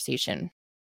conversation?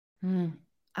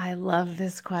 I love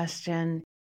this question.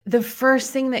 The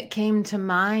first thing that came to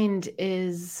mind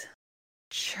is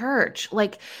church.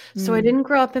 So I didn't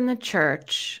grow up in the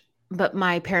church, but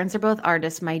my parents are both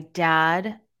artists. My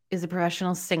dad is a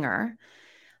professional singer,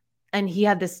 and he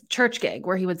had this church gig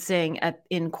where he would sing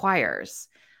in choirs.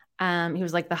 He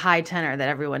was like the high tenor that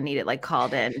everyone needed, like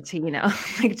called in to,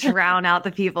 like drown out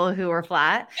the people who were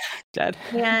flat. Dead.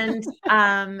 And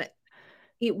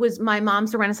it was, my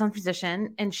mom's a Renaissance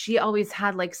musician, and she always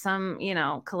had like some,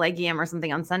 collegium or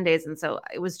something on Sundays. And so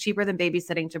it was cheaper than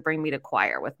babysitting to bring me to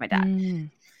choir with my dad.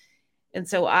 And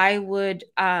so I would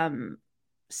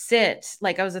sit,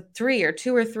 like I was a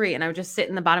 2 or 3, and I would just sit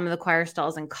in the bottom of the choir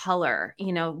stalls and color,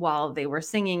 while they were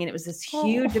singing. And it was this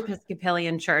huge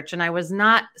Episcopalian church. And I was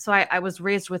not, so I was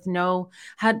raised with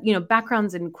had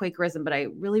backgrounds in Quakerism, but I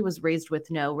really was raised with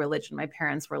no religion. My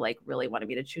parents were like, really wanted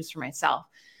me to choose for myself.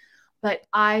 But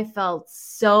I felt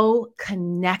so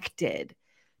connected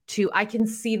I can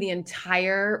see the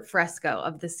entire fresco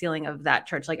of the ceiling of that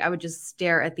church. Like I would just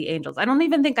stare at the angels. I don't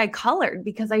even think I colored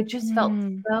because I just felt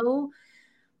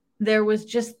there was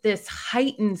just this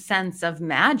heightened sense of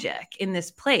magic in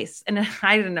this place. And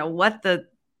I didn't know what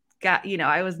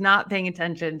I was not paying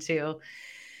attention to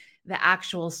the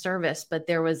actual service, but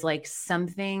there was like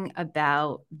something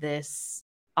about this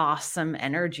awesome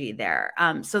energy there.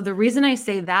 So the reason I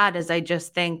say that is I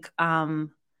just think,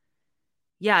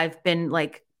 yeah, I've been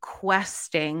like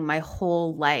questing my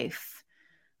whole life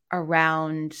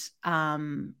around,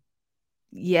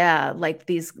 yeah, like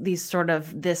these sort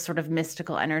of this sort of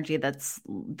mystical energy that's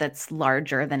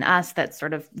larger than us, that's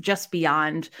sort of just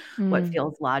beyond what Mm.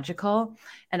 feels logical.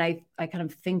 And I kind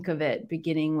of think of it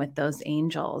beginning with those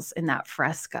angels in that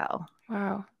fresco.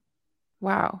 Wow.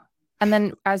 Wow. And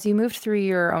then as you moved through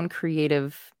your own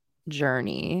creative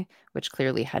journey, which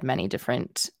clearly had many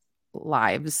different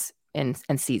lives and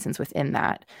seasons within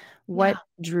that, what Yeah.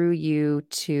 drew you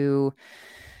to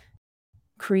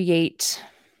create,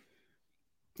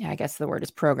 yeah, I guess the word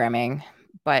is programming,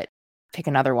 but pick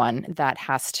another one that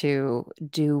has to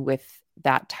do with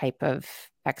that type of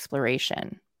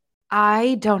exploration?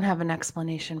 I don't have an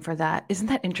explanation for that. Isn't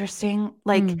that interesting?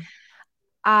 Like, Mm.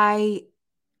 I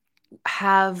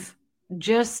have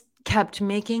just kept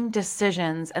making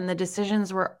decisions, and the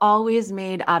decisions were always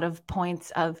made out of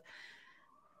points of,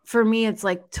 for me, it's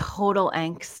like total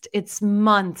angst. It's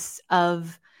months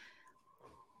of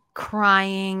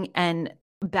crying and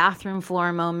bathroom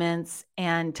floor moments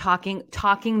and talking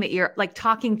the ear, like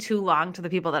talking too long to the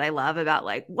people that I love about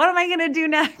like, what am I going to do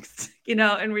next?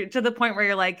 And to the point where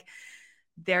you're like,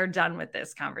 they're done with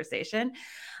this conversation.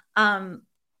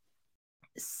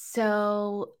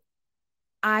 So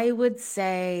I would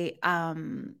say,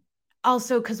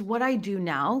 also, because what I do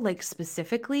now, like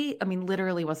specifically, I mean,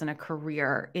 literally wasn't a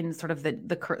career in sort of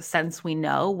the sense we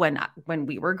know when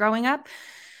we were growing up.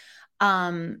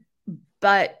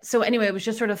 But so anyway, it was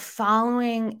just sort of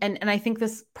following, and I think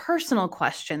this personal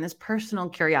question, this personal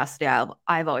curiosity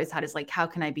I've always had is like, how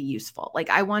can I be useful? Like,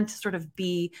 I want to sort of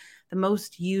be the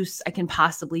most use I can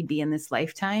possibly be in this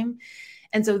lifetime.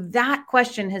 And so that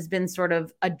question has been sort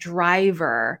of a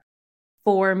driver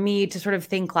for me to sort of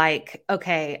think like,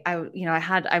 okay,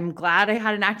 I'm glad I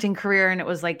had an acting career, and it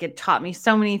was like, it taught me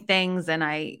so many things and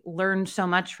I learned so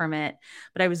much from it.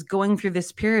 But I was going through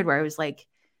this period where I was like,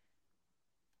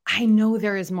 I know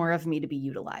there is more of me to be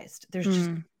utilized. There's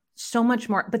just so much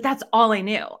more, but that's all I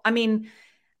knew. I mean,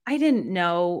 I didn't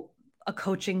know a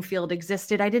coaching field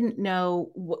existed. I didn't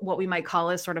know what we might call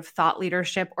as sort of thought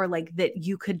leadership, or like that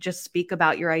you could just speak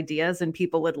about your ideas and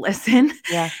people would listen.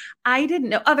 Yeah. I didn't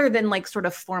know, other than like sort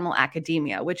of formal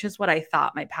academia, which is what I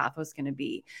thought my path was going to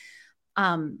be.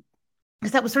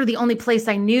 Because that was sort of the only place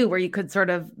I knew where you could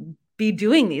sort of be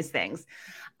doing these things.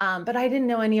 But I didn't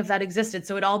know any of that existed.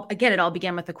 So it all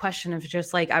began with the question of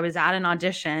just like, I was at an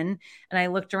audition and I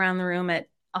looked around the room at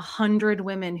 100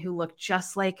 women who looked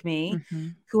just like me,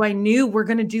 who I knew were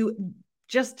going to do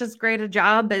just as great a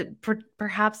job, but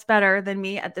perhaps better than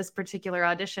me at this particular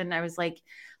audition. I was like,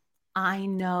 I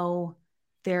know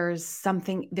there's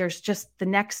just the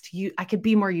next, I could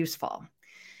be more useful.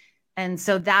 And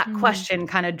so that question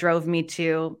kind of drove me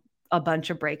to a bunch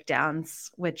of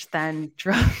breakdowns, which then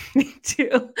drove me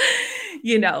to,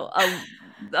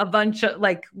 a bunch of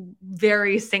like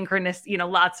very synchronous,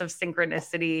 lots of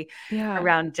synchronicity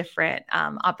around different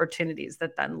opportunities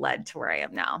that then led to where I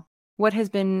am now. What has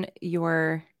been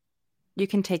you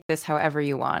can take this however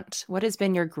you want. What has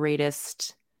been your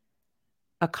greatest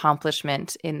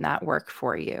accomplishment in that work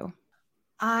for you?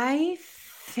 I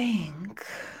think,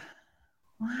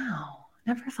 wow,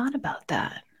 never thought about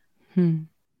that.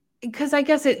 Because I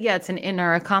guess it's an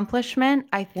inner accomplishment.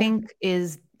 I think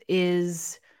is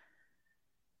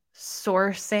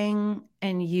sourcing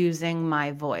and using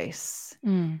my voice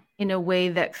in a way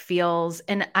that feels,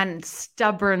 and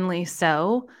stubbornly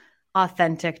so,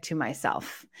 authentic to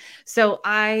myself. So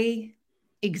I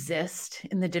exist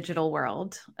in the digital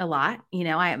world a lot.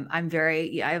 I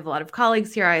have a lot of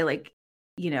colleagues here. I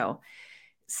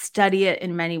study it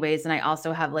in many ways. And I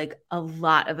also have like a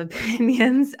lot of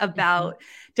opinions about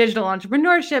digital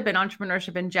entrepreneurship and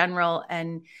entrepreneurship in general.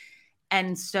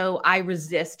 And so I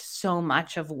resist so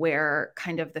much of where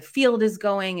kind of the field is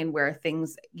going and where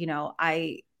things,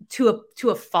 to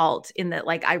a fault, in that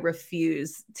like I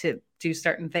refuse to do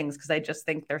certain things because I just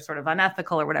think they're sort of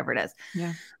unethical or whatever it is.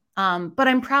 Yeah. But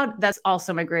I'm proud. That's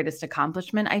also my greatest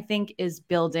accomplishment, I think, is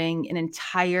building an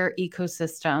entire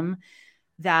ecosystem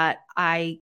that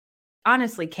I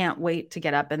honestly can't wait to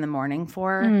get up in the morning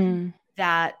for,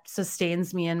 that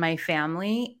sustains me and my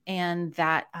family, and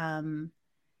that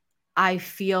I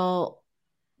feel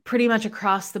pretty much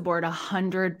across the board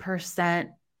 100%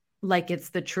 like it's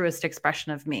the truest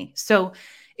expression of me. So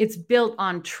it's built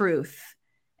on truth.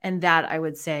 And that, I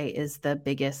would say, is the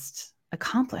biggest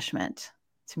accomplishment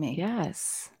to me.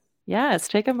 Yes. Yes,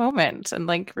 take a moment and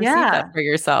like receive that Yeah. for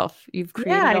yourself. You've Yeah.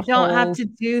 created I a don't have whole, to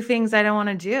do things I don't want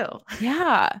to do.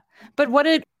 yeah. But what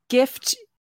a gift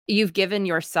you've given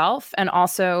yourself, and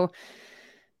also,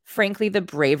 frankly, the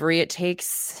bravery it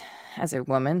takes as a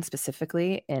woman,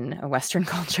 specifically in a Western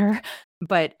culture,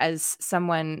 but as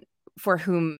someone for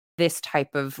whom this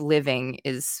type of living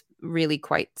is really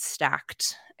quite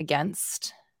stacked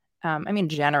against. I mean,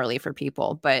 generally for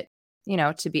people, but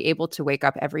to be able to wake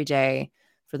up every day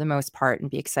for the most part and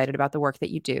be excited about the work that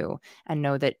you do and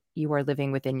know that you are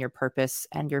living within your purpose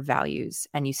and your values,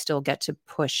 and you still get to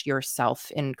push yourself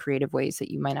in creative ways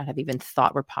that you might not have even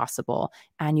thought were possible.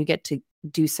 And you get to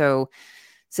do so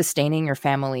sustaining your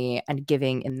family and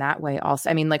giving in that way also.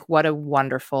 I mean, like, what a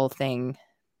wonderful thing.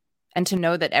 And to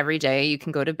know that every day you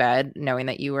can go to bed knowing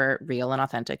that you were real and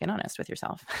authentic and honest with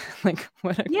yourself. Like,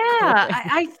 what a Yeah. cool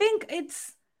thing. I think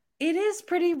it is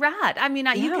pretty rad. I mean,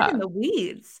 you get in Yeah. the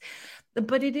weeds,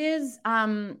 but it is,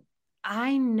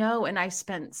 I know, and I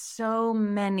spent so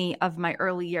many of my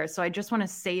early years. So I just want to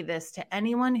say this to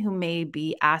anyone who may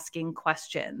be asking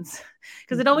questions,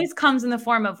 because it always comes in the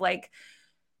form of like,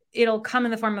 it'll come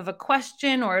in the form of a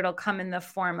question, or it'll come in the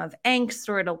form of angst,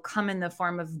 or it'll come in the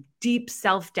form of deep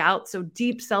self-doubt. So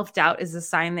deep self-doubt is a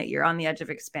sign that you're on the edge of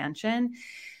expansion,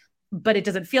 but it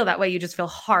doesn't feel that way. You just feel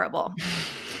horrible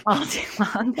all day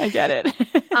long. I get it.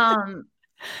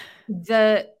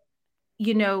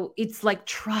 It's like,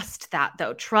 trust that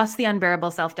though. Trust the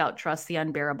unbearable self-doubt, trust the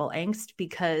unbearable angst,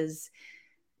 because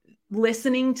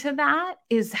listening to that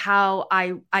is how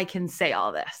I can say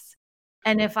all this.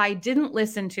 And if I didn't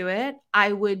listen to it,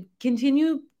 I would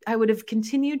have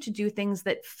continued to do things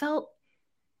that felt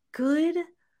good,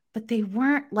 but they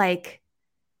weren't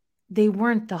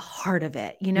the heart of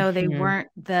it. They weren't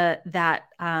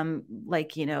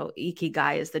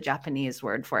ikigai is the Japanese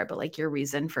word for it, but like your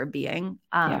reason for being.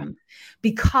 Yeah.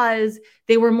 Because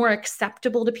they were more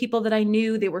acceptable to people that I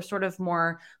knew. They were sort of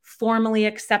more formally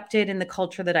accepted in the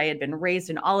culture that I had been raised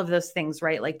in, all of those things,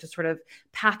 right? Like to sort of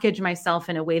package myself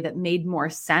in a way that made more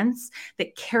sense,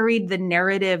 that carried the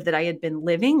narrative that I had been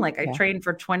living. Like I trained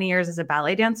for 20 years as a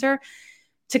ballet dancer.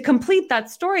 To complete that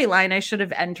storyline, I should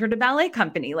have entered a ballet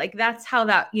company. Like that's how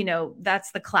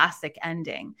that's the classic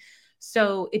ending.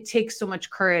 So it takes so much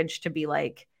courage to be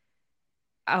like,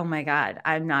 oh my God,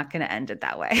 I'm not going to end it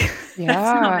that way. Yeah.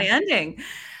 That's not my ending.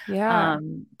 Yeah.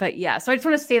 But yeah, so I just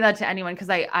want to say that to anyone, because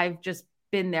I've just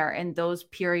been there, and those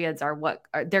periods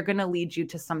they're going to lead you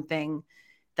to something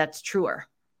that's truer.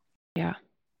 Yeah.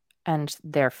 And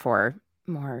therefore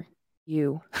more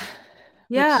you.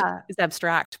 Yeah. Which is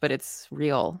abstract, but it's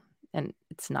real, and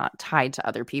it's not tied to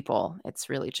other people. It's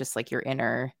really just like your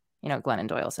inner, Glennon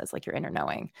Doyle says, like your inner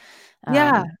knowing.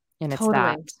 Yeah. And it's totally.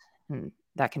 that, and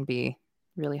that can be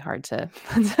really hard to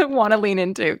want to lean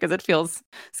into, because it feels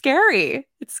scary.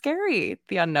 It's scary,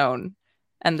 the unknown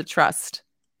and the trust.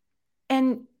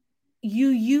 And you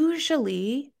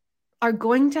usually are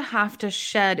going to have to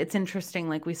shed. It's interesting.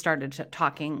 Like we started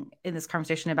talking in this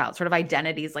conversation about sort of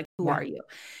identities, like who are you?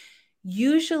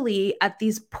 Usually at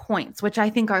these points, which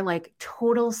I think are like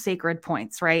total sacred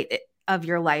points, right, of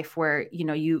your life, where,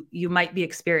 you might be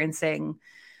experiencing,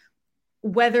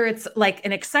 whether it's like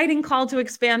an exciting call to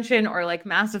expansion or like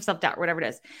massive self-doubt, whatever it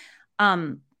is,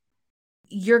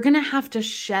 you're going to have to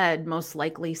shed most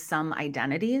likely some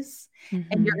identities,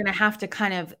 and you're going to have to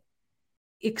kind of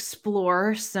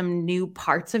explore some new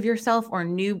parts of yourself, or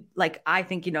new, like, I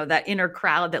think, that inner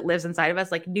crowd that lives inside of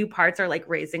us, like new parts are like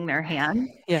raising their hand.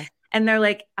 Yeah. And they're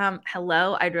like,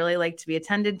 hello, I'd really like to be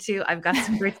attended to. I've got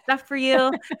some great stuff for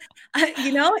you.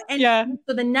 And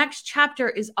so the next chapter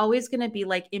is always going to be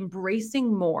like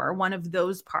embracing more one of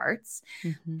those parts,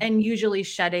 and usually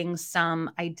shedding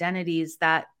some identities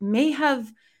that may have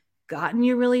gotten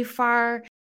you really far,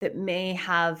 that may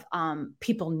have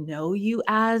people know you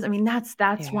as. I mean, that's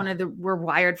one of we're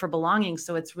wired for belonging.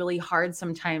 So it's really hard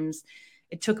sometimes.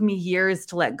 It took me years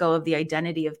to let go of the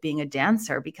identity of being a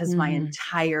dancer, because my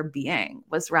entire being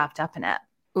was wrapped up in it.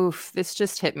 Oof, this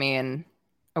just hit me in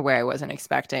a way I wasn't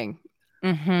expecting.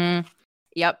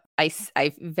 Yep.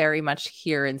 I very much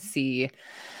hear and see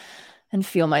and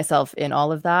feel myself in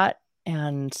all of that.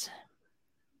 And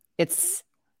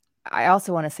I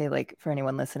also want to say, like, for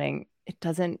anyone listening, it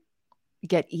doesn't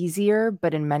get easier,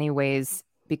 but in many ways,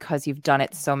 because you've done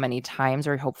it so many times,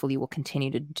 or hopefully you will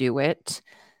continue to do it,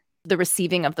 the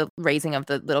receiving of the raising of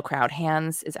the little crowd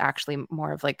hands is actually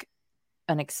more of like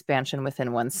an expansion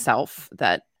within oneself,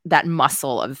 that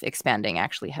muscle of expanding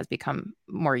actually has become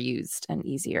more used and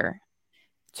easier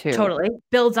too. Totally.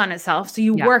 Builds on itself. So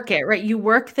you work it, right? You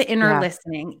work the inner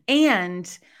listening. And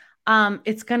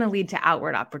it's going to lead to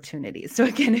outward opportunities. So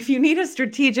again, if you need a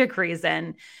strategic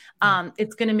reason,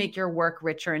 it's going to make your work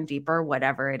richer and deeper,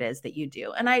 whatever it is that you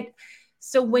do.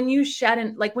 So when you shed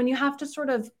and like when you have to sort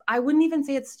of, I wouldn't even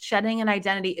say it's shedding an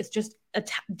identity. It's just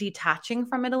detaching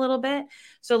from it a little bit.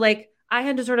 So like I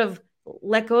had to sort of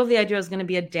let go of the idea I was going to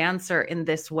be a dancer in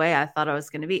this way I thought I was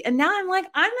going to be. And now I'm like,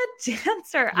 I'm a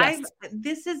dancer. Yes.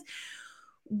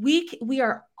 We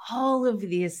are all of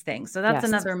these things. So that's Yes.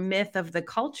 another myth of the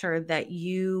culture that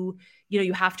you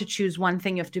have to choose one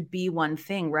thing. You have to be one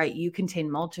thing, right? You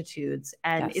contain multitudes.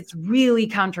 And Yes. it's really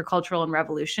countercultural and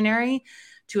revolutionary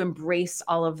to embrace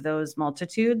all of those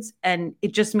multitudes. And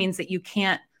it just means that you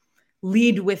can't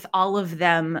lead with all of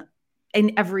them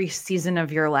in every season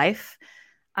of your life.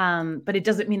 But it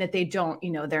doesn't mean that they don't,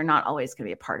 they're not always going to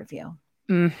be a part of you.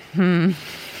 Mm-hmm.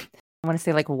 I want to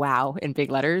say like wow in big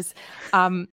letters.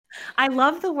 I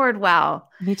love the word wow.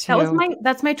 Me too.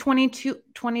 That's my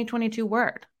 2022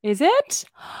 word. Is it?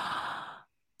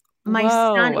 My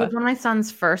son, it was one of my son's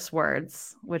first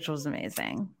words, which was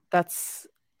amazing. That's,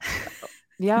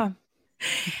 yeah.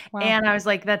 Wow. And I was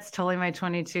like, that's totally my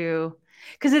 22.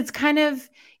 Because it's kind of,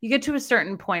 you get to a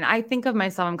certain point. I think of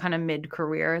myself, I'm kind of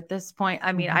mid-career at this point.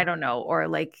 I mean, I don't know, or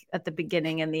like at the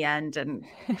beginning and the end, and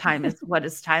time is what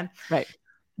is time. Right.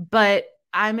 But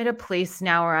I'm at a place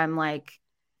now where I'm like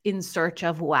in search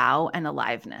of wow and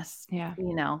aliveness. Yeah.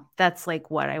 That's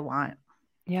like what I want.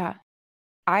 Yeah.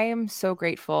 I am so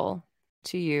grateful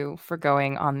to you for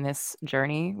going on this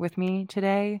journey with me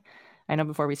today. I know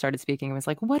before we started speaking, it was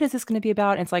like, what is this going to be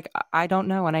about? And it's like, I don't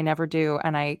know. And I never do.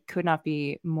 And I could not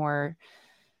be more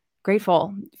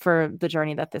grateful for the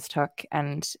journey that this took.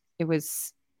 And it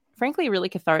was frankly really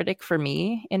cathartic for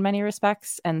me in many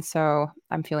respects. And so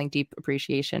I'm feeling deep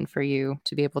appreciation for you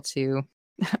to be able to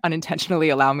unintentionally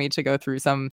allow me to go through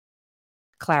some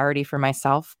clarity for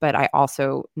myself. But I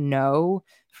also know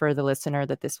for the listener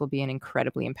that this will be an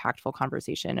incredibly impactful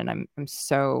conversation. And I'm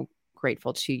so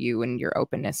grateful to you and your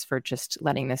openness for just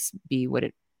letting this be what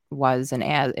it was and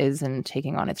is and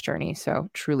taking on its journey. So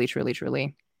truly, truly,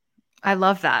 truly. I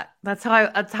love that. That's how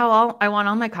I want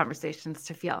all my conversations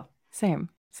to feel. Same.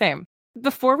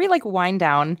 Before we wind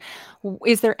down,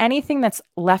 is there anything that's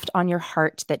left on your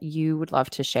heart that you would love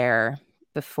to share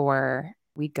before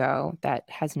we go that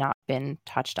has not been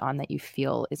touched on that you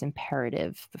feel is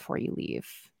imperative before you leave?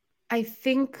 I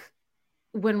think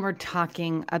when we're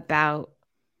talking about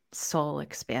soul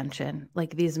expansion,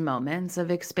 like these moments of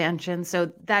expansion,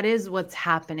 so that is what's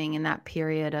happening in that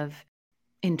period of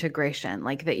integration,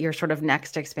 like that your sort of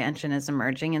next expansion is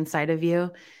emerging inside of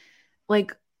you.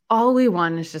 Like all we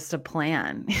want is just a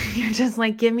plan. You're just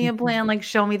like, give me a plan, like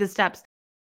show me the steps.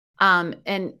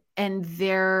 And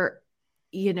there,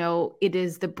 it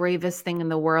is the bravest thing in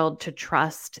the world to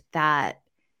trust that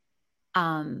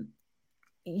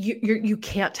you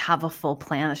can't have a full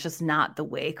plan. It's just not the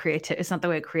way it's not the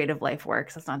way creative life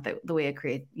works. It's not the way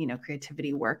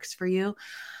creativity works for you.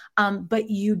 But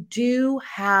you do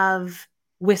have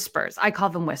whispers. I call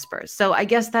them whispers. So I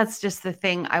guess that's just the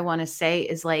thing I want to say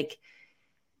is like,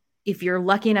 if you're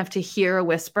lucky enough to hear a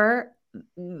whisper,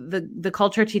 the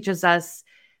culture teaches us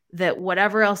that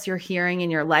whatever else you're hearing in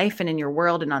your life and in your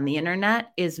world and on the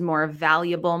internet is more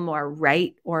valuable, more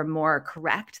right, or more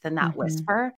correct than that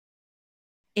whisper.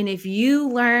 And if you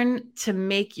learn to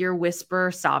make your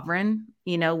whisper sovereign,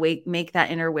 make that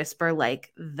inner whisper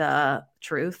like the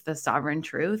truth, the sovereign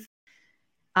truth,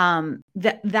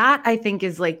 that I think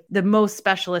is like the most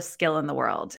specialist skill in the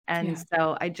world. And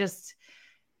so I just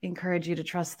encourage you to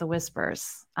trust the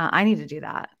whispers. I need to do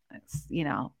that. It's,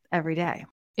 every day.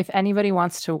 If anybody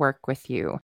wants to work with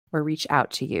you or reach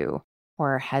out to you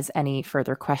or has any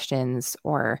further questions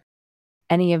or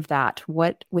any of that,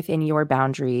 what within your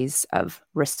boundaries of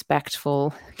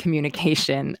respectful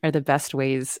communication are the best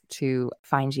ways to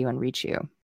find you and reach you?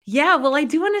 Yeah, well, I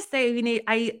do want to say,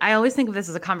 I always think of this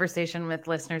as a conversation with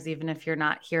listeners, even if you're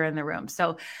not here in the room.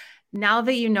 So now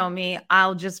that you know me,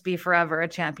 I'll just be forever a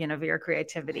champion of your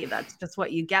creativity. That's just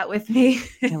what you get with me.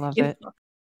 I love it.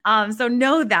 So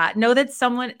know that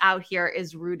someone out here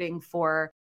is rooting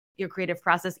for your creative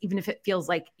process, even if it feels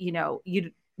like,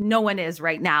 no one is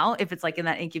right now, if it's like in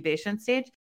that incubation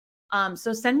stage.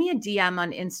 So send me a DM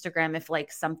on Instagram if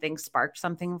like something sparked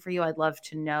something for you. I'd love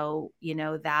to know,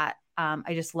 that.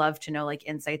 I just love to know like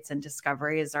insights and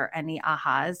discoveries or any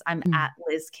ahas. I'm at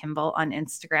Liz Kimball on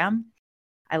Instagram.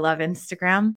 I love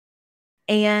Instagram.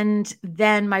 And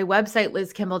then my website,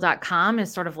 lizkimball.com,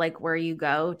 is sort of like where you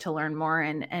go to learn more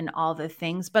and all the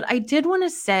things. But I did want to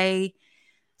say,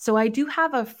 so I do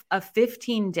have a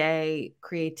 15-day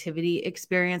creativity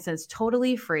experience, and it's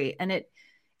totally free. And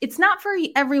it's not for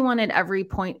everyone at every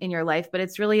point in your life, but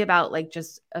it's really about like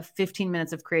just a 15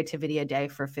 minutes of creativity a day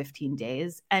for 15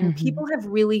 days. And people have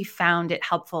really found it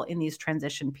helpful in these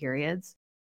transition periods.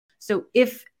 So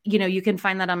if, you can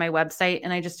find that on my website,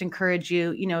 and I just encourage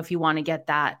you, if you want to get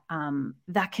that,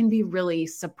 that can be really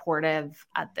supportive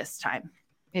at this time,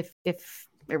 if it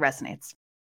resonates.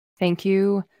 Thank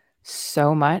you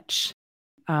so much.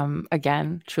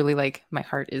 Again, truly, like, my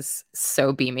heart is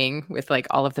so beaming with like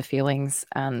all of the feelings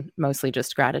and mostly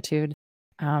just gratitude.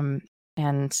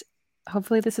 And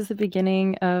hopefully this is the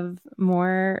beginning of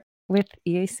more with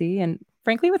EAC and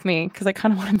frankly with me, because I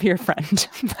kind of want to be your friend.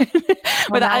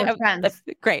 We're friends.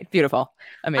 Great, beautiful,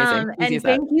 amazing. And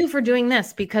thank you for doing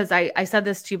this, because I said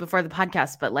this to you before the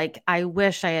podcast, but like, I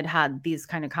wish I had these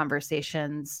kind of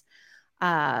conversations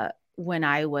when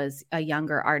I was a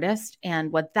younger artist.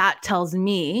 And what that tells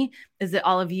me is that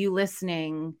all of you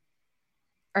listening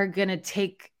are going to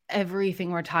take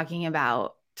everything we're talking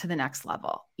about to the next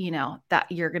level, that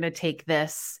you're going to take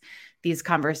these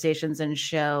conversations and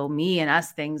show me and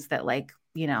us things that like,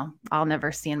 I'll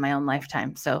never see in my own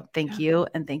lifetime. So thank you.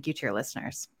 And thank you to your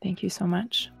listeners. Thank you so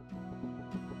much.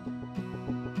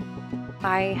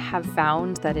 I have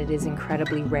found that it is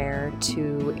incredibly rare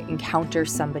to encounter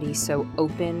somebody so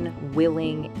open,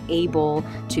 willing, able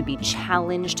to be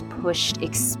challenged, pushed,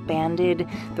 expanded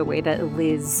the way that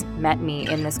Liz met me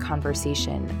in this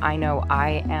conversation. I know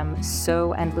I am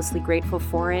so endlessly grateful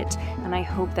for it, and I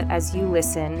hope that as you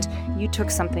listened, you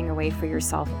took something away for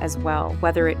yourself as well,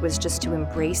 whether it was just to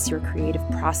embrace your creative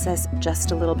process just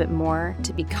a little bit more,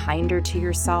 to be kinder to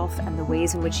yourself and the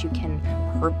ways in which you can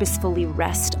purposefully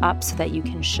rest up so that you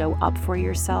can show up for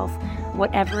yourself.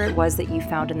 Whatever it was that you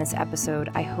found in this episode,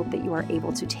 I hope that you are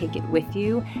able to take it with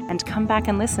you and come back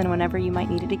and listen whenever you might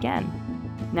need it again.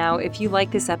 Now, if you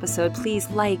like this episode, please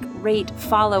like, rate,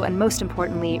 follow, and most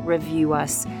importantly, review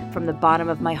us. From the bottom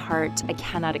of my heart, I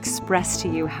cannot express to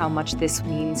you how much this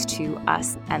means to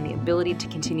us and the ability to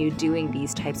continue doing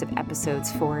these types of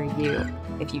episodes for you.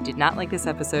 If you did not like this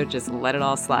episode, just let it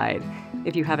all slide.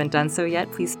 If you haven't done so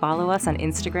yet, please follow us on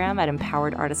Instagram at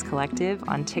Empowered Artist Collective,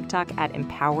 on TikTok at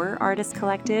Empower Artist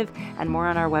Collective, and more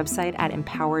on our website at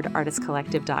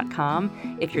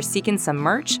empoweredartistcollective.com. If you're seeking some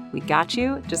merch, we got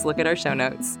you. Just look at our show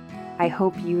notes. I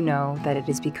hope you know that it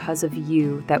is because of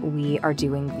you that we are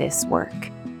doing this work.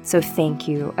 So thank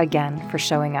you again for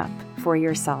showing up for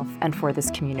yourself and for this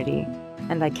community.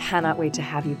 And I cannot wait to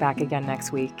have you back again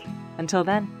next week. Until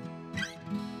then.